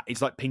 it's like that.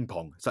 It's like ping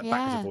pong. It's like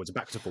backwards and forwards,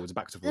 backwards and forwards,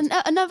 backwards and forwards.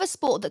 Another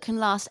sport that can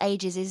last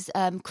ages is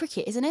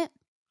cricket, isn't it?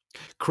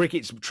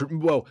 Cricket's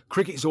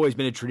always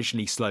been a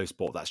traditionally slow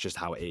sport. That's just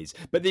how it is.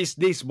 But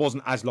this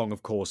wasn't as long,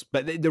 of course.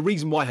 But the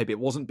reason why I hope it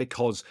wasn't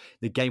because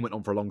the game went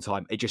on for a long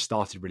time. It just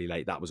started really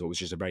late. That was always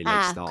just a very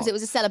late start because it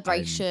was a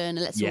celebration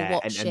and let's all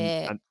watch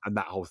it and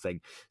that whole thing.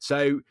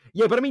 So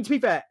yeah, but I mean, to be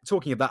fair,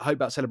 talking of that, hope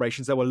about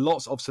celebrations, there were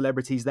lots of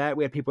celebrities there.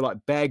 We had people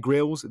like Bear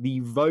Grylls,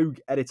 the Vogue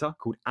editor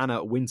called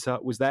Anna Winter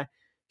was there,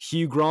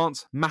 Hugh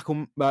Grant,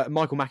 Michael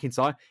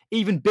McIntyre,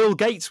 even Bill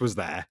Gates was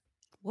there.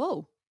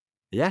 Whoa.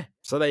 Yeah,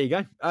 so there you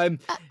go.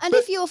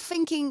 If you're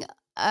thinking,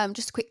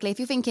 just quickly, if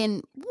you're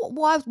thinking,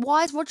 why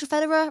is Roger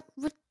Federer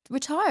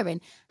retiring?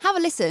 Have a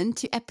listen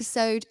to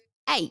episode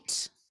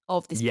 8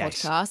 of this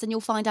podcast and you'll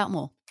find out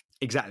more.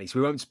 Exactly. So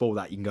we won't spoil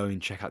that. You can go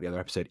and check out the other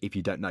episode if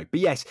you don't know. But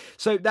yes,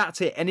 so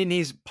that's it. And in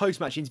his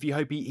post-match interview,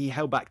 Hope, he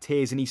held back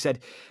tears and he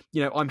said,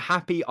 I'm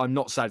happy. I'm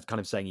not sad, kind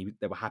of saying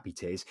there were happy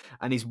tears.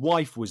 And his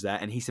wife was there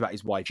and he said about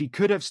his wife, she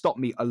could have stopped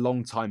me a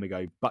long time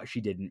ago, but she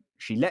didn't.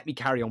 She let me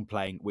carry on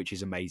playing, which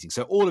is amazing.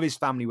 So all of his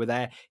family were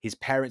there. His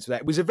parents were there.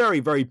 It was a very,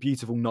 very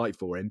beautiful night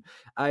for him.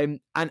 And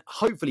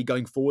hopefully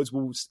going forwards,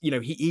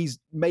 he's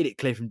made it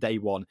clear from day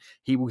one,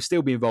 he will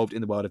still be involved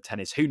in the world of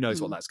tennis. Who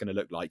knows what that's going to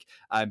look like.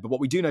 But what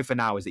we do know for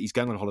now is that he's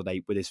going on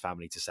holiday with his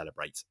family to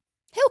celebrate.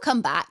 He'll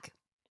come back.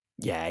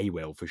 Yeah, he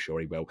will, for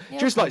sure he will. He'll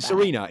just like back.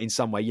 Serena in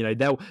some way,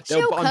 she'll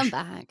come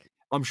back.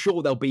 I'm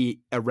sure they'll be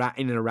in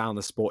and around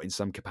the sport in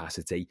some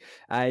capacity.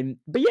 But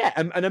yeah,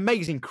 an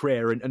amazing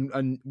career,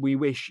 and we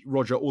wish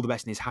Roger all the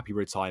best in his happy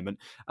retirement.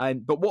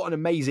 But what an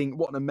amazing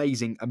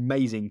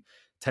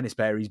tennis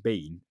player he's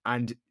been,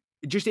 and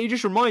it just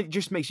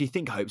makes you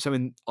think, Hope,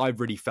 something I've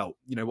really felt,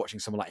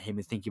 watching someone like him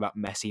and thinking about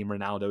Messi and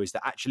Ronaldo, is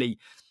that actually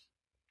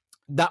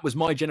that was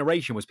my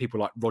generation, was people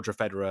like Roger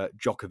Federer,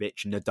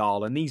 Djokovic,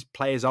 Nadal, and these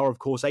players are, of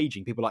course,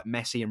 aging. People like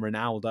Messi and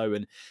Ronaldo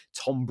and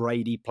Tom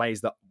Brady,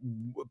 players that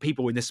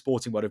people in the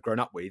sporting world have grown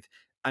up with,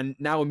 and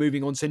now we're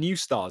moving on to new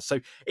stars. So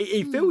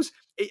it feels,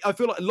 I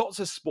feel like lots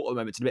of sport at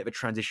the moment is in a bit of a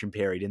transition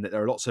period, in that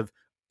there are lots of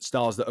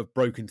stars that have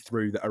broken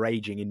through that are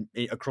aging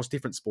across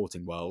different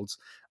sporting worlds,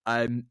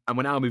 and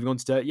we're now moving on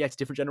to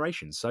different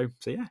generations. So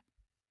yeah,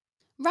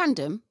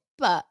 Random,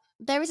 but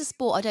there is a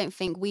sport I don't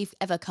think we've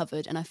ever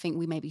covered, and I think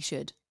we maybe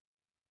should.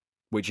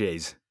 which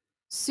is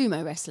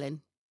Sumo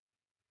wrestling.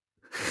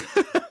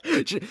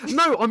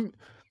 no,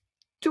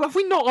 have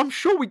we not? I'm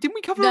sure we didn't.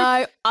 We cover it?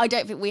 No, I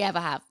don't think we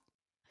ever have.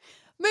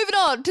 Moving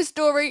on to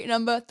story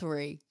number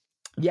 3.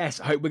 Yes,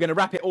 I hope we're going to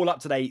wrap it all up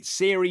today.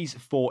 Series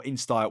 4 in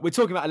style. We're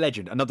talking about a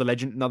legend,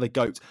 another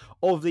GOAT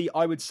of the,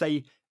 I would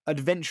say,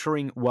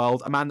 adventuring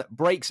world, a man that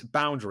breaks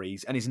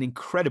boundaries and is an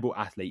incredible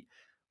athlete.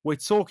 We're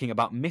talking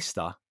about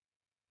Mr.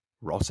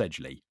 Ross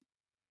Edgley.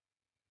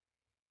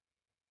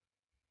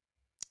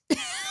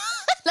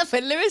 Love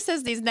when Lewis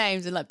says these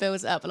names and like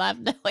builds it up, and I have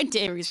no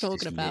idea who he's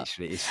talking about.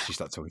 Literally, it's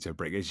just like talking to a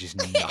brick. It's just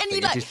nothing. And you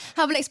like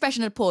have an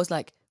expression and a pause,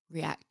 like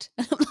react.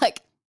 And I'm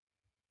like,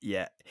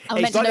 yeah,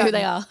 I'm meant to know who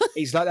they are.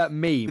 It's like that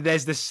meme.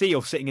 There's the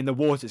seal sitting in the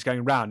water. It's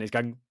going round. It's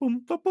going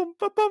boom, boom, boom,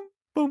 boom, boom,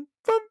 boom,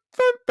 boom,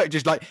 boom, but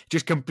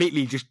just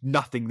completely, just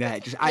nothing there.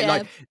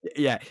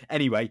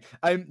 Anyway,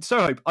 so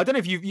Hope, I don't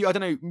know if I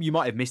don't know, you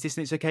might have missed this,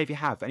 and it's okay if you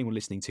have. Anyone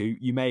listening to,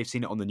 you may have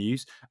seen it on the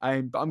news. But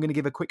I'm going to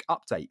give a quick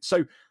update.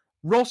 So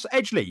Ross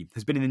Edgley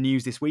has been in the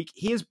news this week.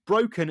 He has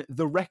broken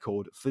the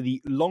record for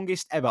the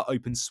longest ever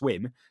open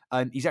swim.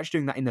 He's actually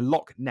doing that in the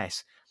Loch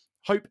Ness.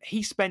 Hope,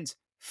 he spent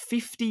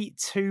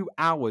 52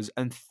 hours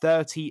and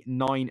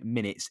 39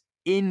 minutes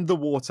in the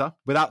water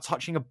without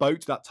touching a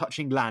boat, without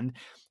touching land.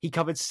 He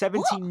covered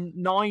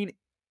 79,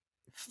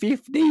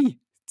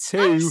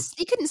 52.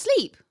 He couldn't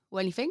sleep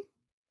or anything.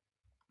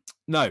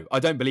 No,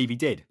 I don't believe he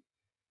did.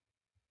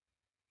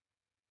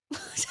 I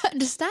don't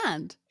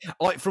understand.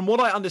 From what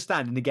I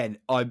understand, and again,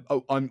 I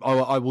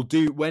will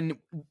do when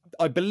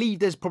I believe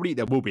there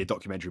will be a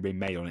documentary being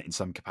made on it in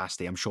some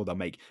capacity. I'm sure they'll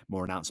make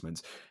more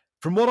announcements.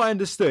 From what I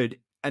understood,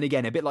 and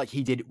again, a bit like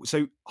he did.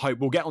 So Hope,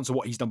 we'll get onto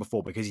what he's done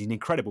before, because he's an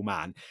incredible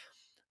man.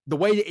 The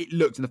way that it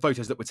looked in the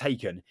photos that were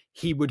taken,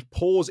 he would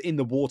pause in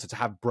the water to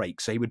have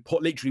breaks. So he would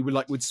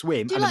would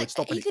swim and then would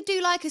stop. He could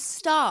do like a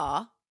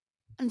star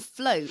and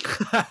float.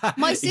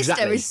 My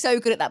sister is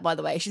so good at that, by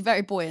the way. She's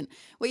very buoyant.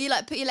 Where you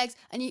like put your legs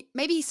and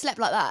maybe he slept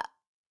like that.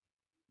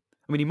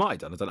 I mean, he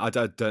might have done. I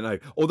don't know.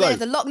 Although if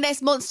the Loch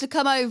Ness monster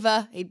come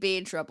over, he'd be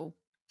in trouble.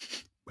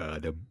 Hello,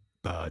 the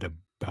Loch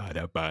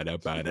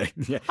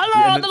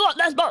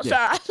Ness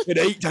monster. It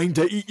ain't time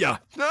to eat ya.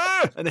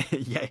 And then,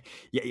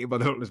 by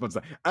the Loch Ness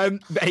monster.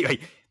 But anyway,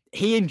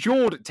 he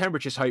endured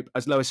temperatures, Hope,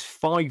 as low as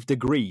 5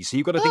 degrees. So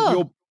you've got to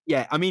think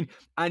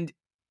and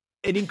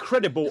an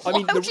incredible. Why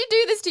would you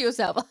do this to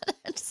yourself?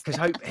 Because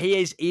Hope, he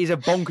is a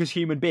bonkers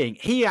human being.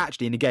 He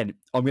actually, and again,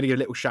 I'm going to give a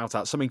little shout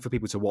out, something for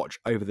people to watch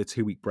over the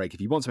 2-week break.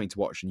 If you want something to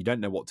watch and you don't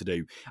know what to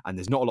do, and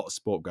there's not a lot of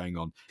sport going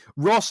on,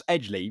 Ross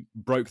Edgley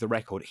broke the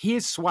record. He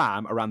has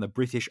swam around the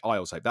British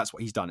Isles. Hope, that's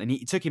what he's done, and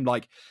it took him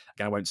again,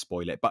 I won't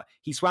spoil it, but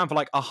he swam for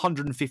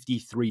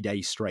 153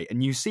 days straight.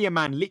 And you see a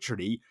man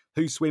literally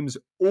who swims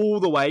all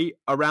the way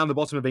around the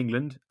bottom of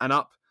England and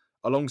up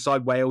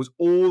alongside Wales,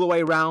 all the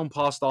way around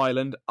past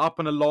Ireland, up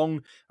and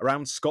along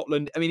around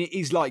Scotland. I mean, it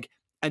is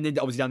and then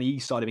obviously down the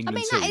east side of England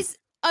too. That is,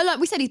 like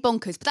we said, he's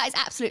bonkers, but that is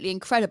absolutely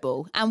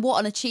incredible. And what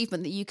an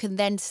achievement that you can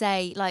then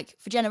say,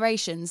 for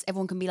generations,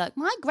 everyone can be like,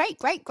 my great,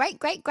 great, great,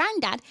 great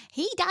granddad,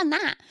 he done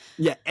that.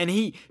 Yeah, and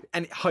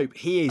Hope,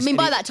 he is. I mean,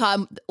 by that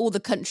time, all the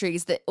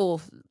countries or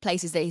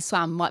places that he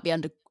swam might be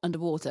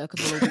underwater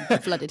because they're all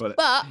flooded.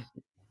 But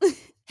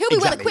he'll be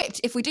well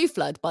equipped if we do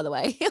flood, by the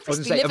way. He'll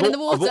just be living in the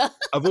water.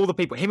 Of all the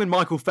people, him and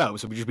Michael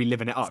Phelps will just be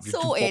living it up.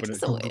 Sorted.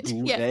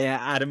 Yeah,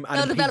 Adam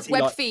they'll develop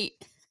webbed feet.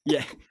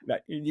 Yeah,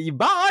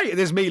 bye. And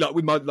there's me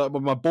with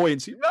my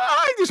buoyancy,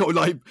 just sort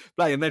of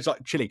playing, and then it's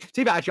chilling.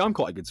 See, but actually, I'm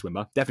quite a good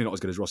swimmer. Definitely not as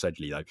good as Ross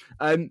Edgley though.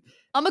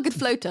 I'm a good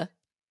floater.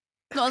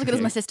 Not as good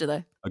as my sister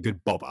though. A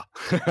good bobber.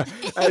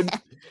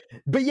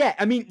 But yeah,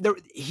 I mean,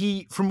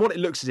 from what it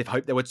looks as if,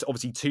 Hope, there were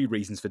obviously 2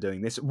 reasons for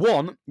doing this.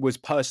 One was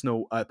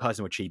personal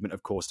achievement,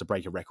 of course. To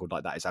break a record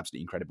like that is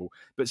absolutely incredible.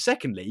 But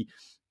secondly,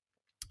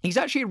 he's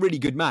actually a really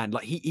good man.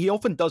 He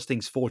often does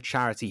things for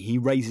charity. He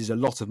raises a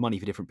lot of money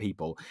for different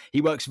people. He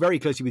works very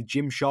closely with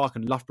Gymshark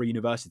and Loughborough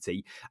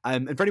University.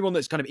 And for anyone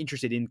that's kind of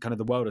interested in kind of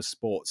the world of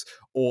sports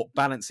or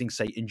balancing,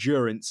 say,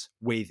 endurance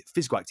with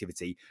physical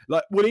activity,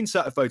 we'll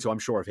insert a photo, I'm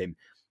sure, of him.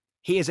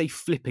 He is a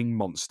flipping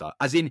monster.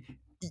 As in,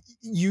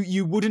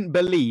 you wouldn't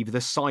believe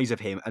the size of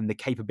him and the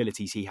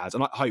capabilities he has.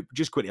 And I Hope,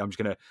 just quickly, I'm just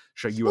going to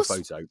show you a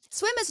photo.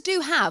 Swimmers do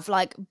have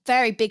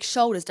very big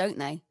shoulders, don't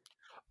they?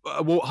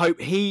 Hope,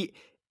 he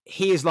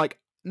is he's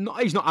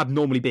not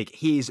abnormally big.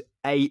 He is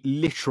a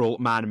literal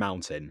man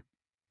mountain.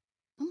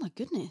 Oh my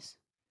goodness.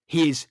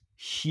 He is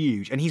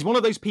huge. And he's one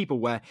of those people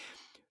where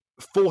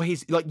for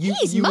his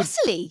he's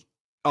muscly.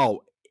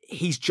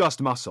 He's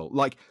just muscle.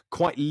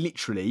 Quite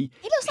literally.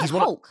 He looks like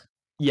Hulk.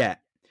 Yeah.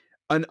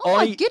 And Oh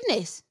my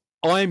goodness.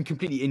 I am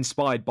completely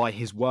inspired by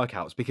his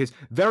workouts because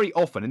very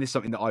often, and this is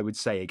something that I would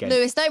say again.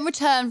 Lewis, don't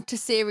return to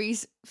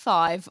series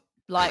 5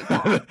 like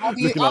that. I'll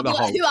be Looking like the like,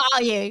 Hulk. who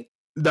are you?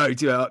 No,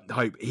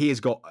 Hope. He has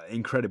got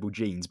incredible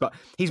genes, but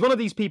he's one of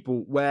these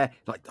people where,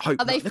 like, Hope.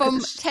 Are they look from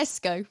at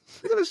Tesco?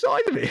 look at the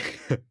side of it.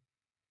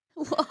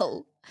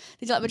 Whoa.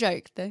 Did you like my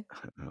joke, though?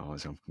 Oh,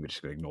 so I'm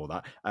just going to ignore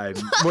that.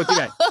 Once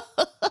again.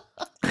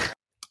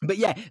 But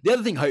yeah, the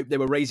other thing, Hope, they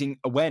were raising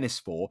awareness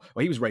for,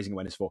 or he was raising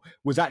awareness for,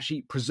 was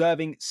actually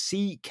preserving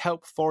sea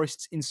kelp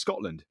forests in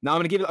Scotland. Now, I'm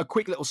going to give a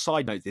quick little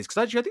side note to this,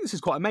 because actually I think this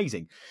is quite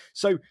amazing.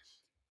 So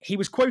he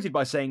was quoted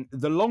by saying,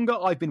 "The longer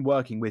I've been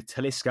working with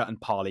Talisker and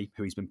Parley,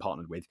 who he's been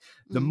partnered with,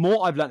 the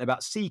more I've learned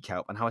about sea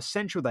kelp and how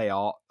essential they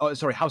are,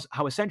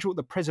 how essential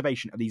the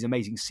preservation of these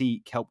amazing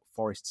sea kelp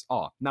forests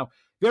are." Now,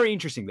 very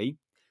interestingly,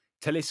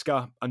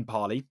 Talisker and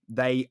Parley,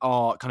 they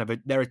are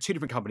there are two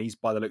different companies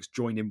by the looks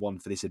joined in one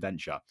for this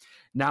adventure.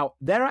 Now,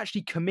 they're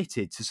actually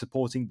committed to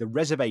supporting the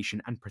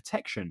reservation and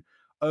protection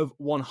of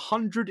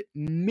 100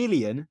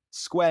 million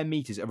square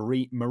meters of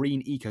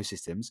marine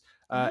ecosystems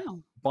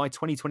by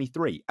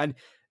 2023. And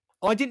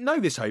I didn't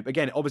know this, Hope.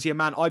 Again, obviously,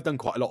 I've done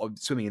quite a lot of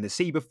swimming in the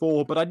sea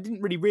before, but I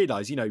didn't really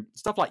realize,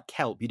 stuff like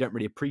kelp you don't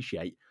really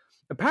appreciate.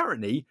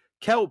 Apparently,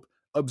 kelp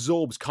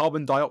absorbs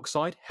carbon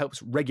dioxide,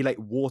 helps regulate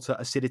water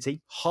acidity,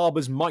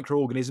 harbours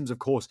microorganisms, of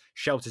course,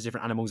 shelters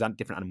different animals, and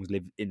different animals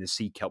live in the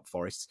sea kelp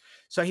forests.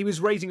 So he was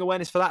raising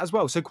awareness for that as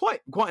well. So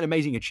quite an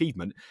amazing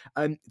achievement.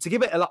 To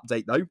give it an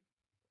update, though,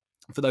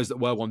 for those that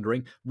were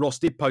wondering, Ross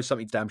did post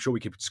something today. I'm sure we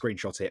could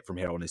screenshot it from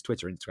here on his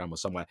Twitter, Instagram, or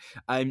somewhere.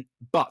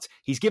 But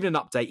he's given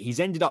an update. He's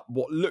ended up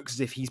what looks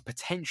as if he's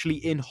potentially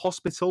in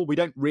hospital. We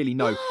don't really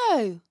know.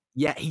 No.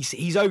 Yeah,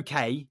 he's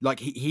okay. Like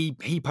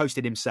he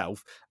posted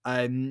himself.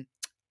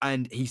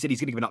 And he said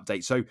he's going to give an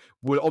update. So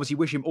we'll obviously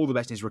wish him all the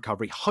best in his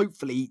recovery.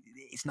 Hopefully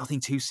it's nothing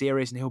too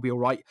serious and he'll be all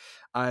right.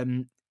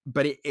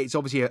 But it's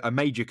obviously a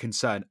major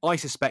concern. I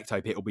suspect,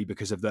 Hope, it'll be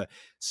because of the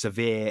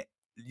severe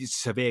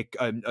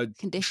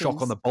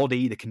shock on the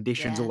body, the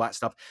conditions, all that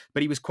stuff.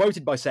 But he was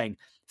quoted by saying,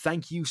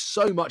 "Thank you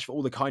so much for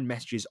all the kind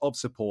messages of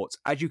support.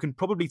 As you can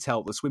probably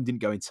tell, the swim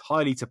didn't go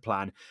entirely to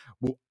plan.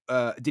 We'll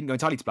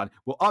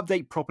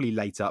update properly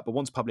later, but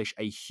want to publish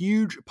a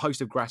huge post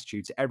of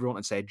gratitude to everyone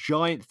and say a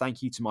giant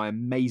thank you to my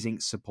amazing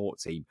support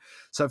team."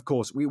 So, of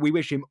course, we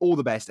wish him all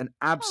the best. An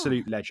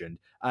absolute legend.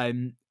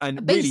 And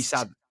really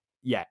sad.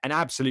 Yeah, an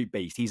absolute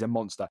beast. He's a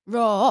monster.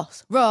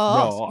 Ross.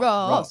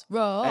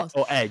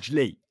 Or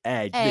Edgley.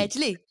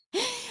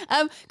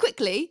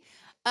 Quickly,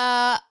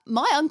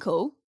 my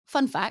uncle,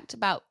 fun fact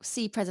about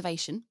sea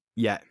preservation.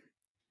 Yeah.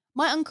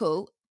 My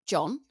uncle,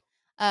 John,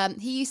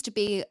 he used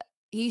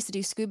to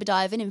do scuba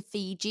diving in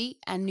Fiji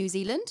and New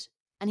Zealand,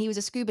 and he was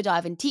a scuba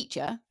diving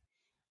teacher,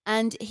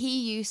 and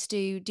he used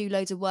to do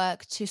loads of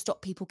work to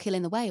stop people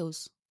killing the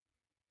whales.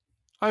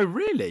 Oh,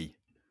 really?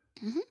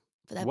 Mm-hmm.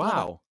 For their wow.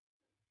 blubber.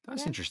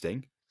 That's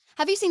interesting.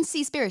 Have you seen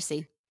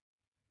Seaspiracy?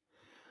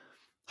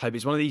 Hope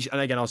it's one of these,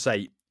 and again, I'll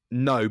say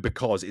no,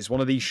 because it's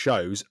one of these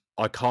shows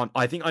I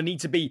think I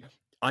need to be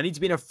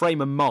in a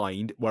frame of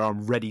mind where I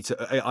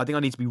think I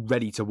need to be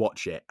ready to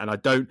watch it. And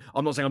I'm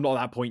not saying I'm not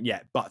at that point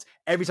yet, but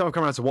every time I've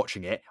come around to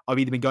watching it, I've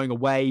either been going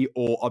away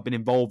or I've been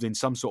involved in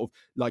some sort of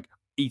like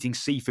eating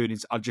seafood.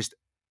 I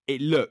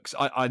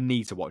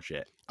need to watch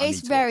it.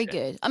 It's very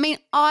good. I mean,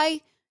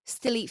 I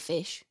still eat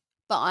fish,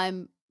 but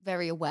I'm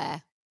very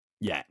aware.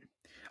 Yeah.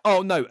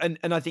 Oh, no, and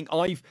I think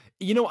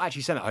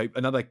actually, Senate Hope,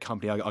 another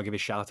company I'll give a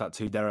shout out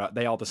to,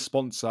 they are the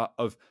sponsor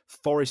of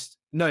Forest.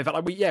 No, in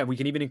fact, we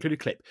can even include a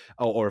clip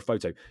or a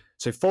photo.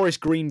 So Forest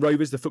Green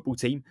Rovers, the football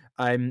team,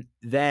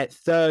 their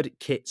third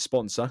kit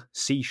sponsor,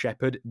 Sea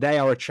Shepherd, they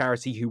are a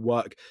charity who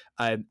work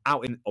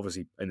out in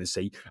the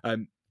sea,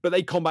 but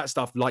they combat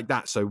stuff like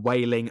that, so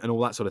whaling and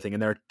all that sort of thing,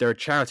 and they're a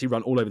charity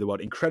run all over the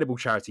world, incredible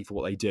charity for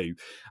what they do,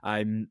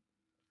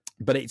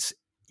 but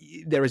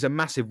there is a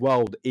massive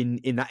world in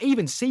that.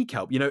 Even sea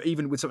kelp,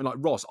 even with something like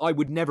Ross, I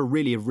would never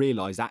really have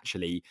realised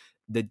actually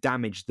the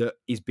damage that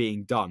is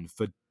being done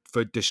for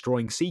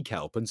destroying sea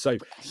kelp. And so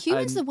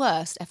humans the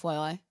worst,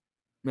 FYI.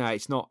 No,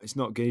 it's not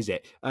good, is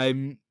it?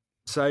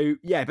 So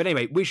yeah, but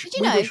anyway, wish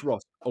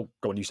Ross. Oh,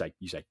 go on, you say.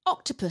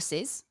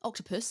 Octopi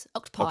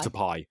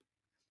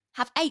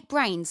have 8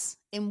 brains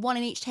one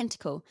in each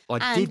tentacle.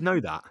 I did know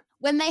that.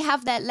 When they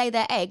lay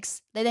their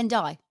eggs, they then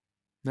die.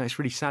 No, it's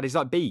really sad. It's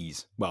like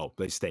bees. Well,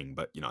 they sting,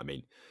 but you know what I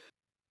mean.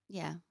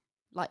 Yeah,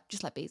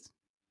 just like bees.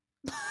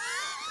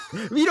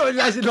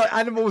 As in like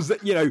animals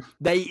that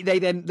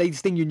they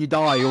sting you and you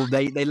die, or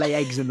they lay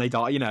eggs and they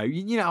die.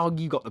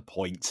 You got the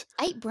point.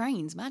 8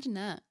 brains. Imagine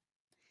that.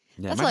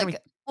 Yeah, That's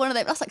one of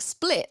them. That's like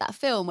Split, that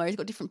film where he's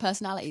got different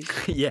personalities.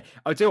 Yeah,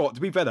 I tell you what.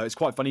 To be fair though, it's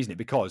quite funny, isn't it?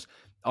 Because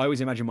I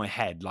always imagine in my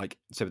head, like,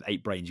 so with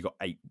 8 brains, you've got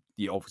 8.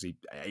 You obviously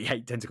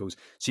 8 tentacles.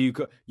 So you've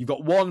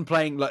got one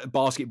playing like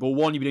basketball,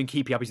 one you'd be doing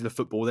keepy uppy to the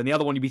football, then the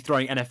other one you'd be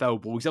throwing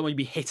NFL balls, the other one you'd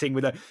be hitting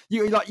with a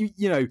you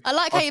know. I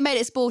like how you made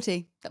it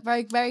sporty.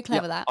 Very, very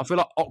clever. Yeah, that. I feel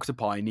like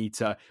octopi need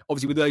to,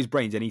 obviously with those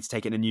brains, they need to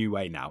take it in a new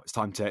way now. It's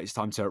time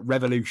to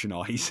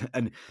revolutionise.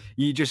 And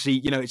you just see,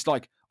 it's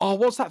like, oh,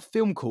 what's that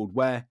film called?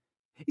 Where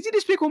is it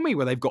Despicable Me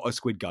where they've got a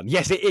squid gun?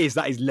 Yes, it is.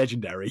 That is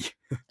legendary.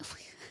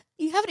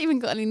 You haven't even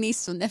got any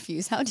nieces or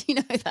nephews. How do you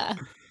know that?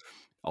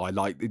 I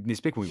like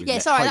Despicable Me. Yeah,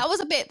 sorry, that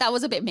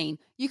was a bit mean.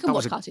 You can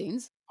watch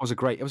cartoons.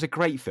 It was a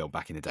great film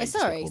back in the day. Yeah,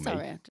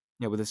 sorry.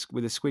 Yeah, with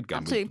a squid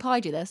gun. Absolutely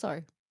pied you there.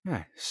 Sorry.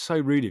 Yeah, so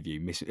rude of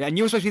you, Miss. And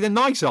you're supposed to be the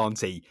nice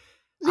auntie.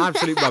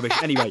 Absolute rubbish.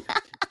 Anyway,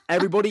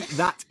 everybody,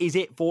 that is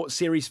it for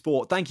Series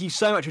 4. Thank you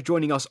so much for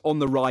joining us on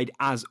the ride,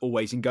 as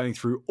always, and going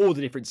through all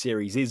the different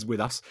series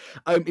with us.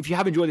 If you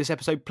have enjoyed this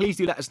episode, please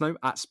do let us know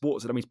at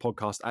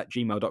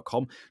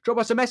sportsacademiespodcast@gmail.com. Drop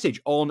us a message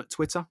on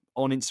Twitter,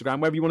 on Instagram,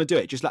 wherever you want to do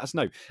it. Just let us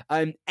know.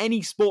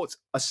 Any sports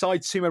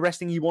aside sumo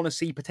wrestling you want to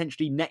see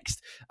potentially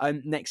next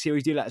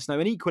series, do let us know.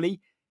 And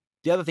equally,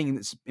 the other thing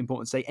that's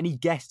important to say, any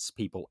guests,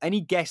 people, any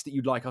guests that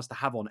you'd like us to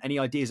have on, any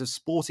ideas of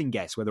sporting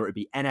guests, whether it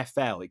be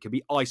NFL, it could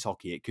be ice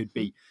hockey, it could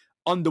be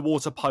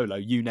underwater polo,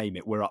 you name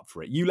it, we're up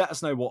for it. You let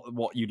us know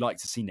what you'd like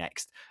to see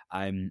next,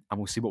 and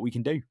we'll see what we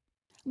can do.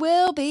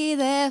 We'll be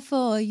there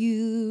for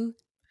you.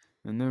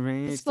 And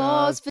the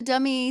Sports for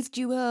Dummies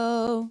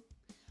duo.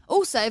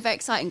 Also, very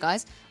exciting,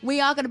 guys,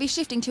 we are going to be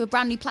shifting to a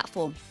brand new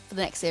platform for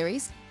the next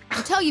series.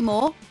 We'll tell you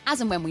more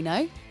as and when we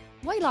know.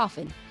 Why are you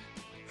laughing?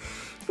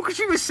 Because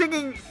you were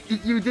singing,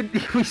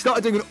 we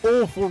started doing an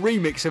awful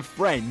remix of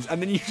Friends,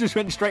 and then you just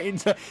went straight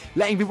into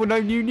letting people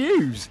know new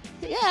news.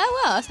 Yeah,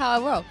 well, that's how I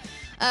roll.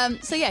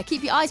 So yeah,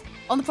 keep your eyes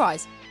on the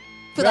prize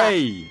for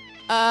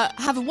that.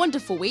 Have a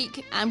wonderful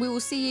week, and we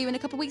will see you in a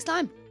couple of weeks'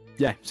 time.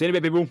 Yeah, see you in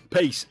a bit, people.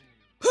 Peace.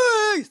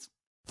 Peace!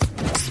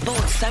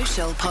 Sports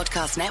Social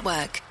Podcast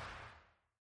Network.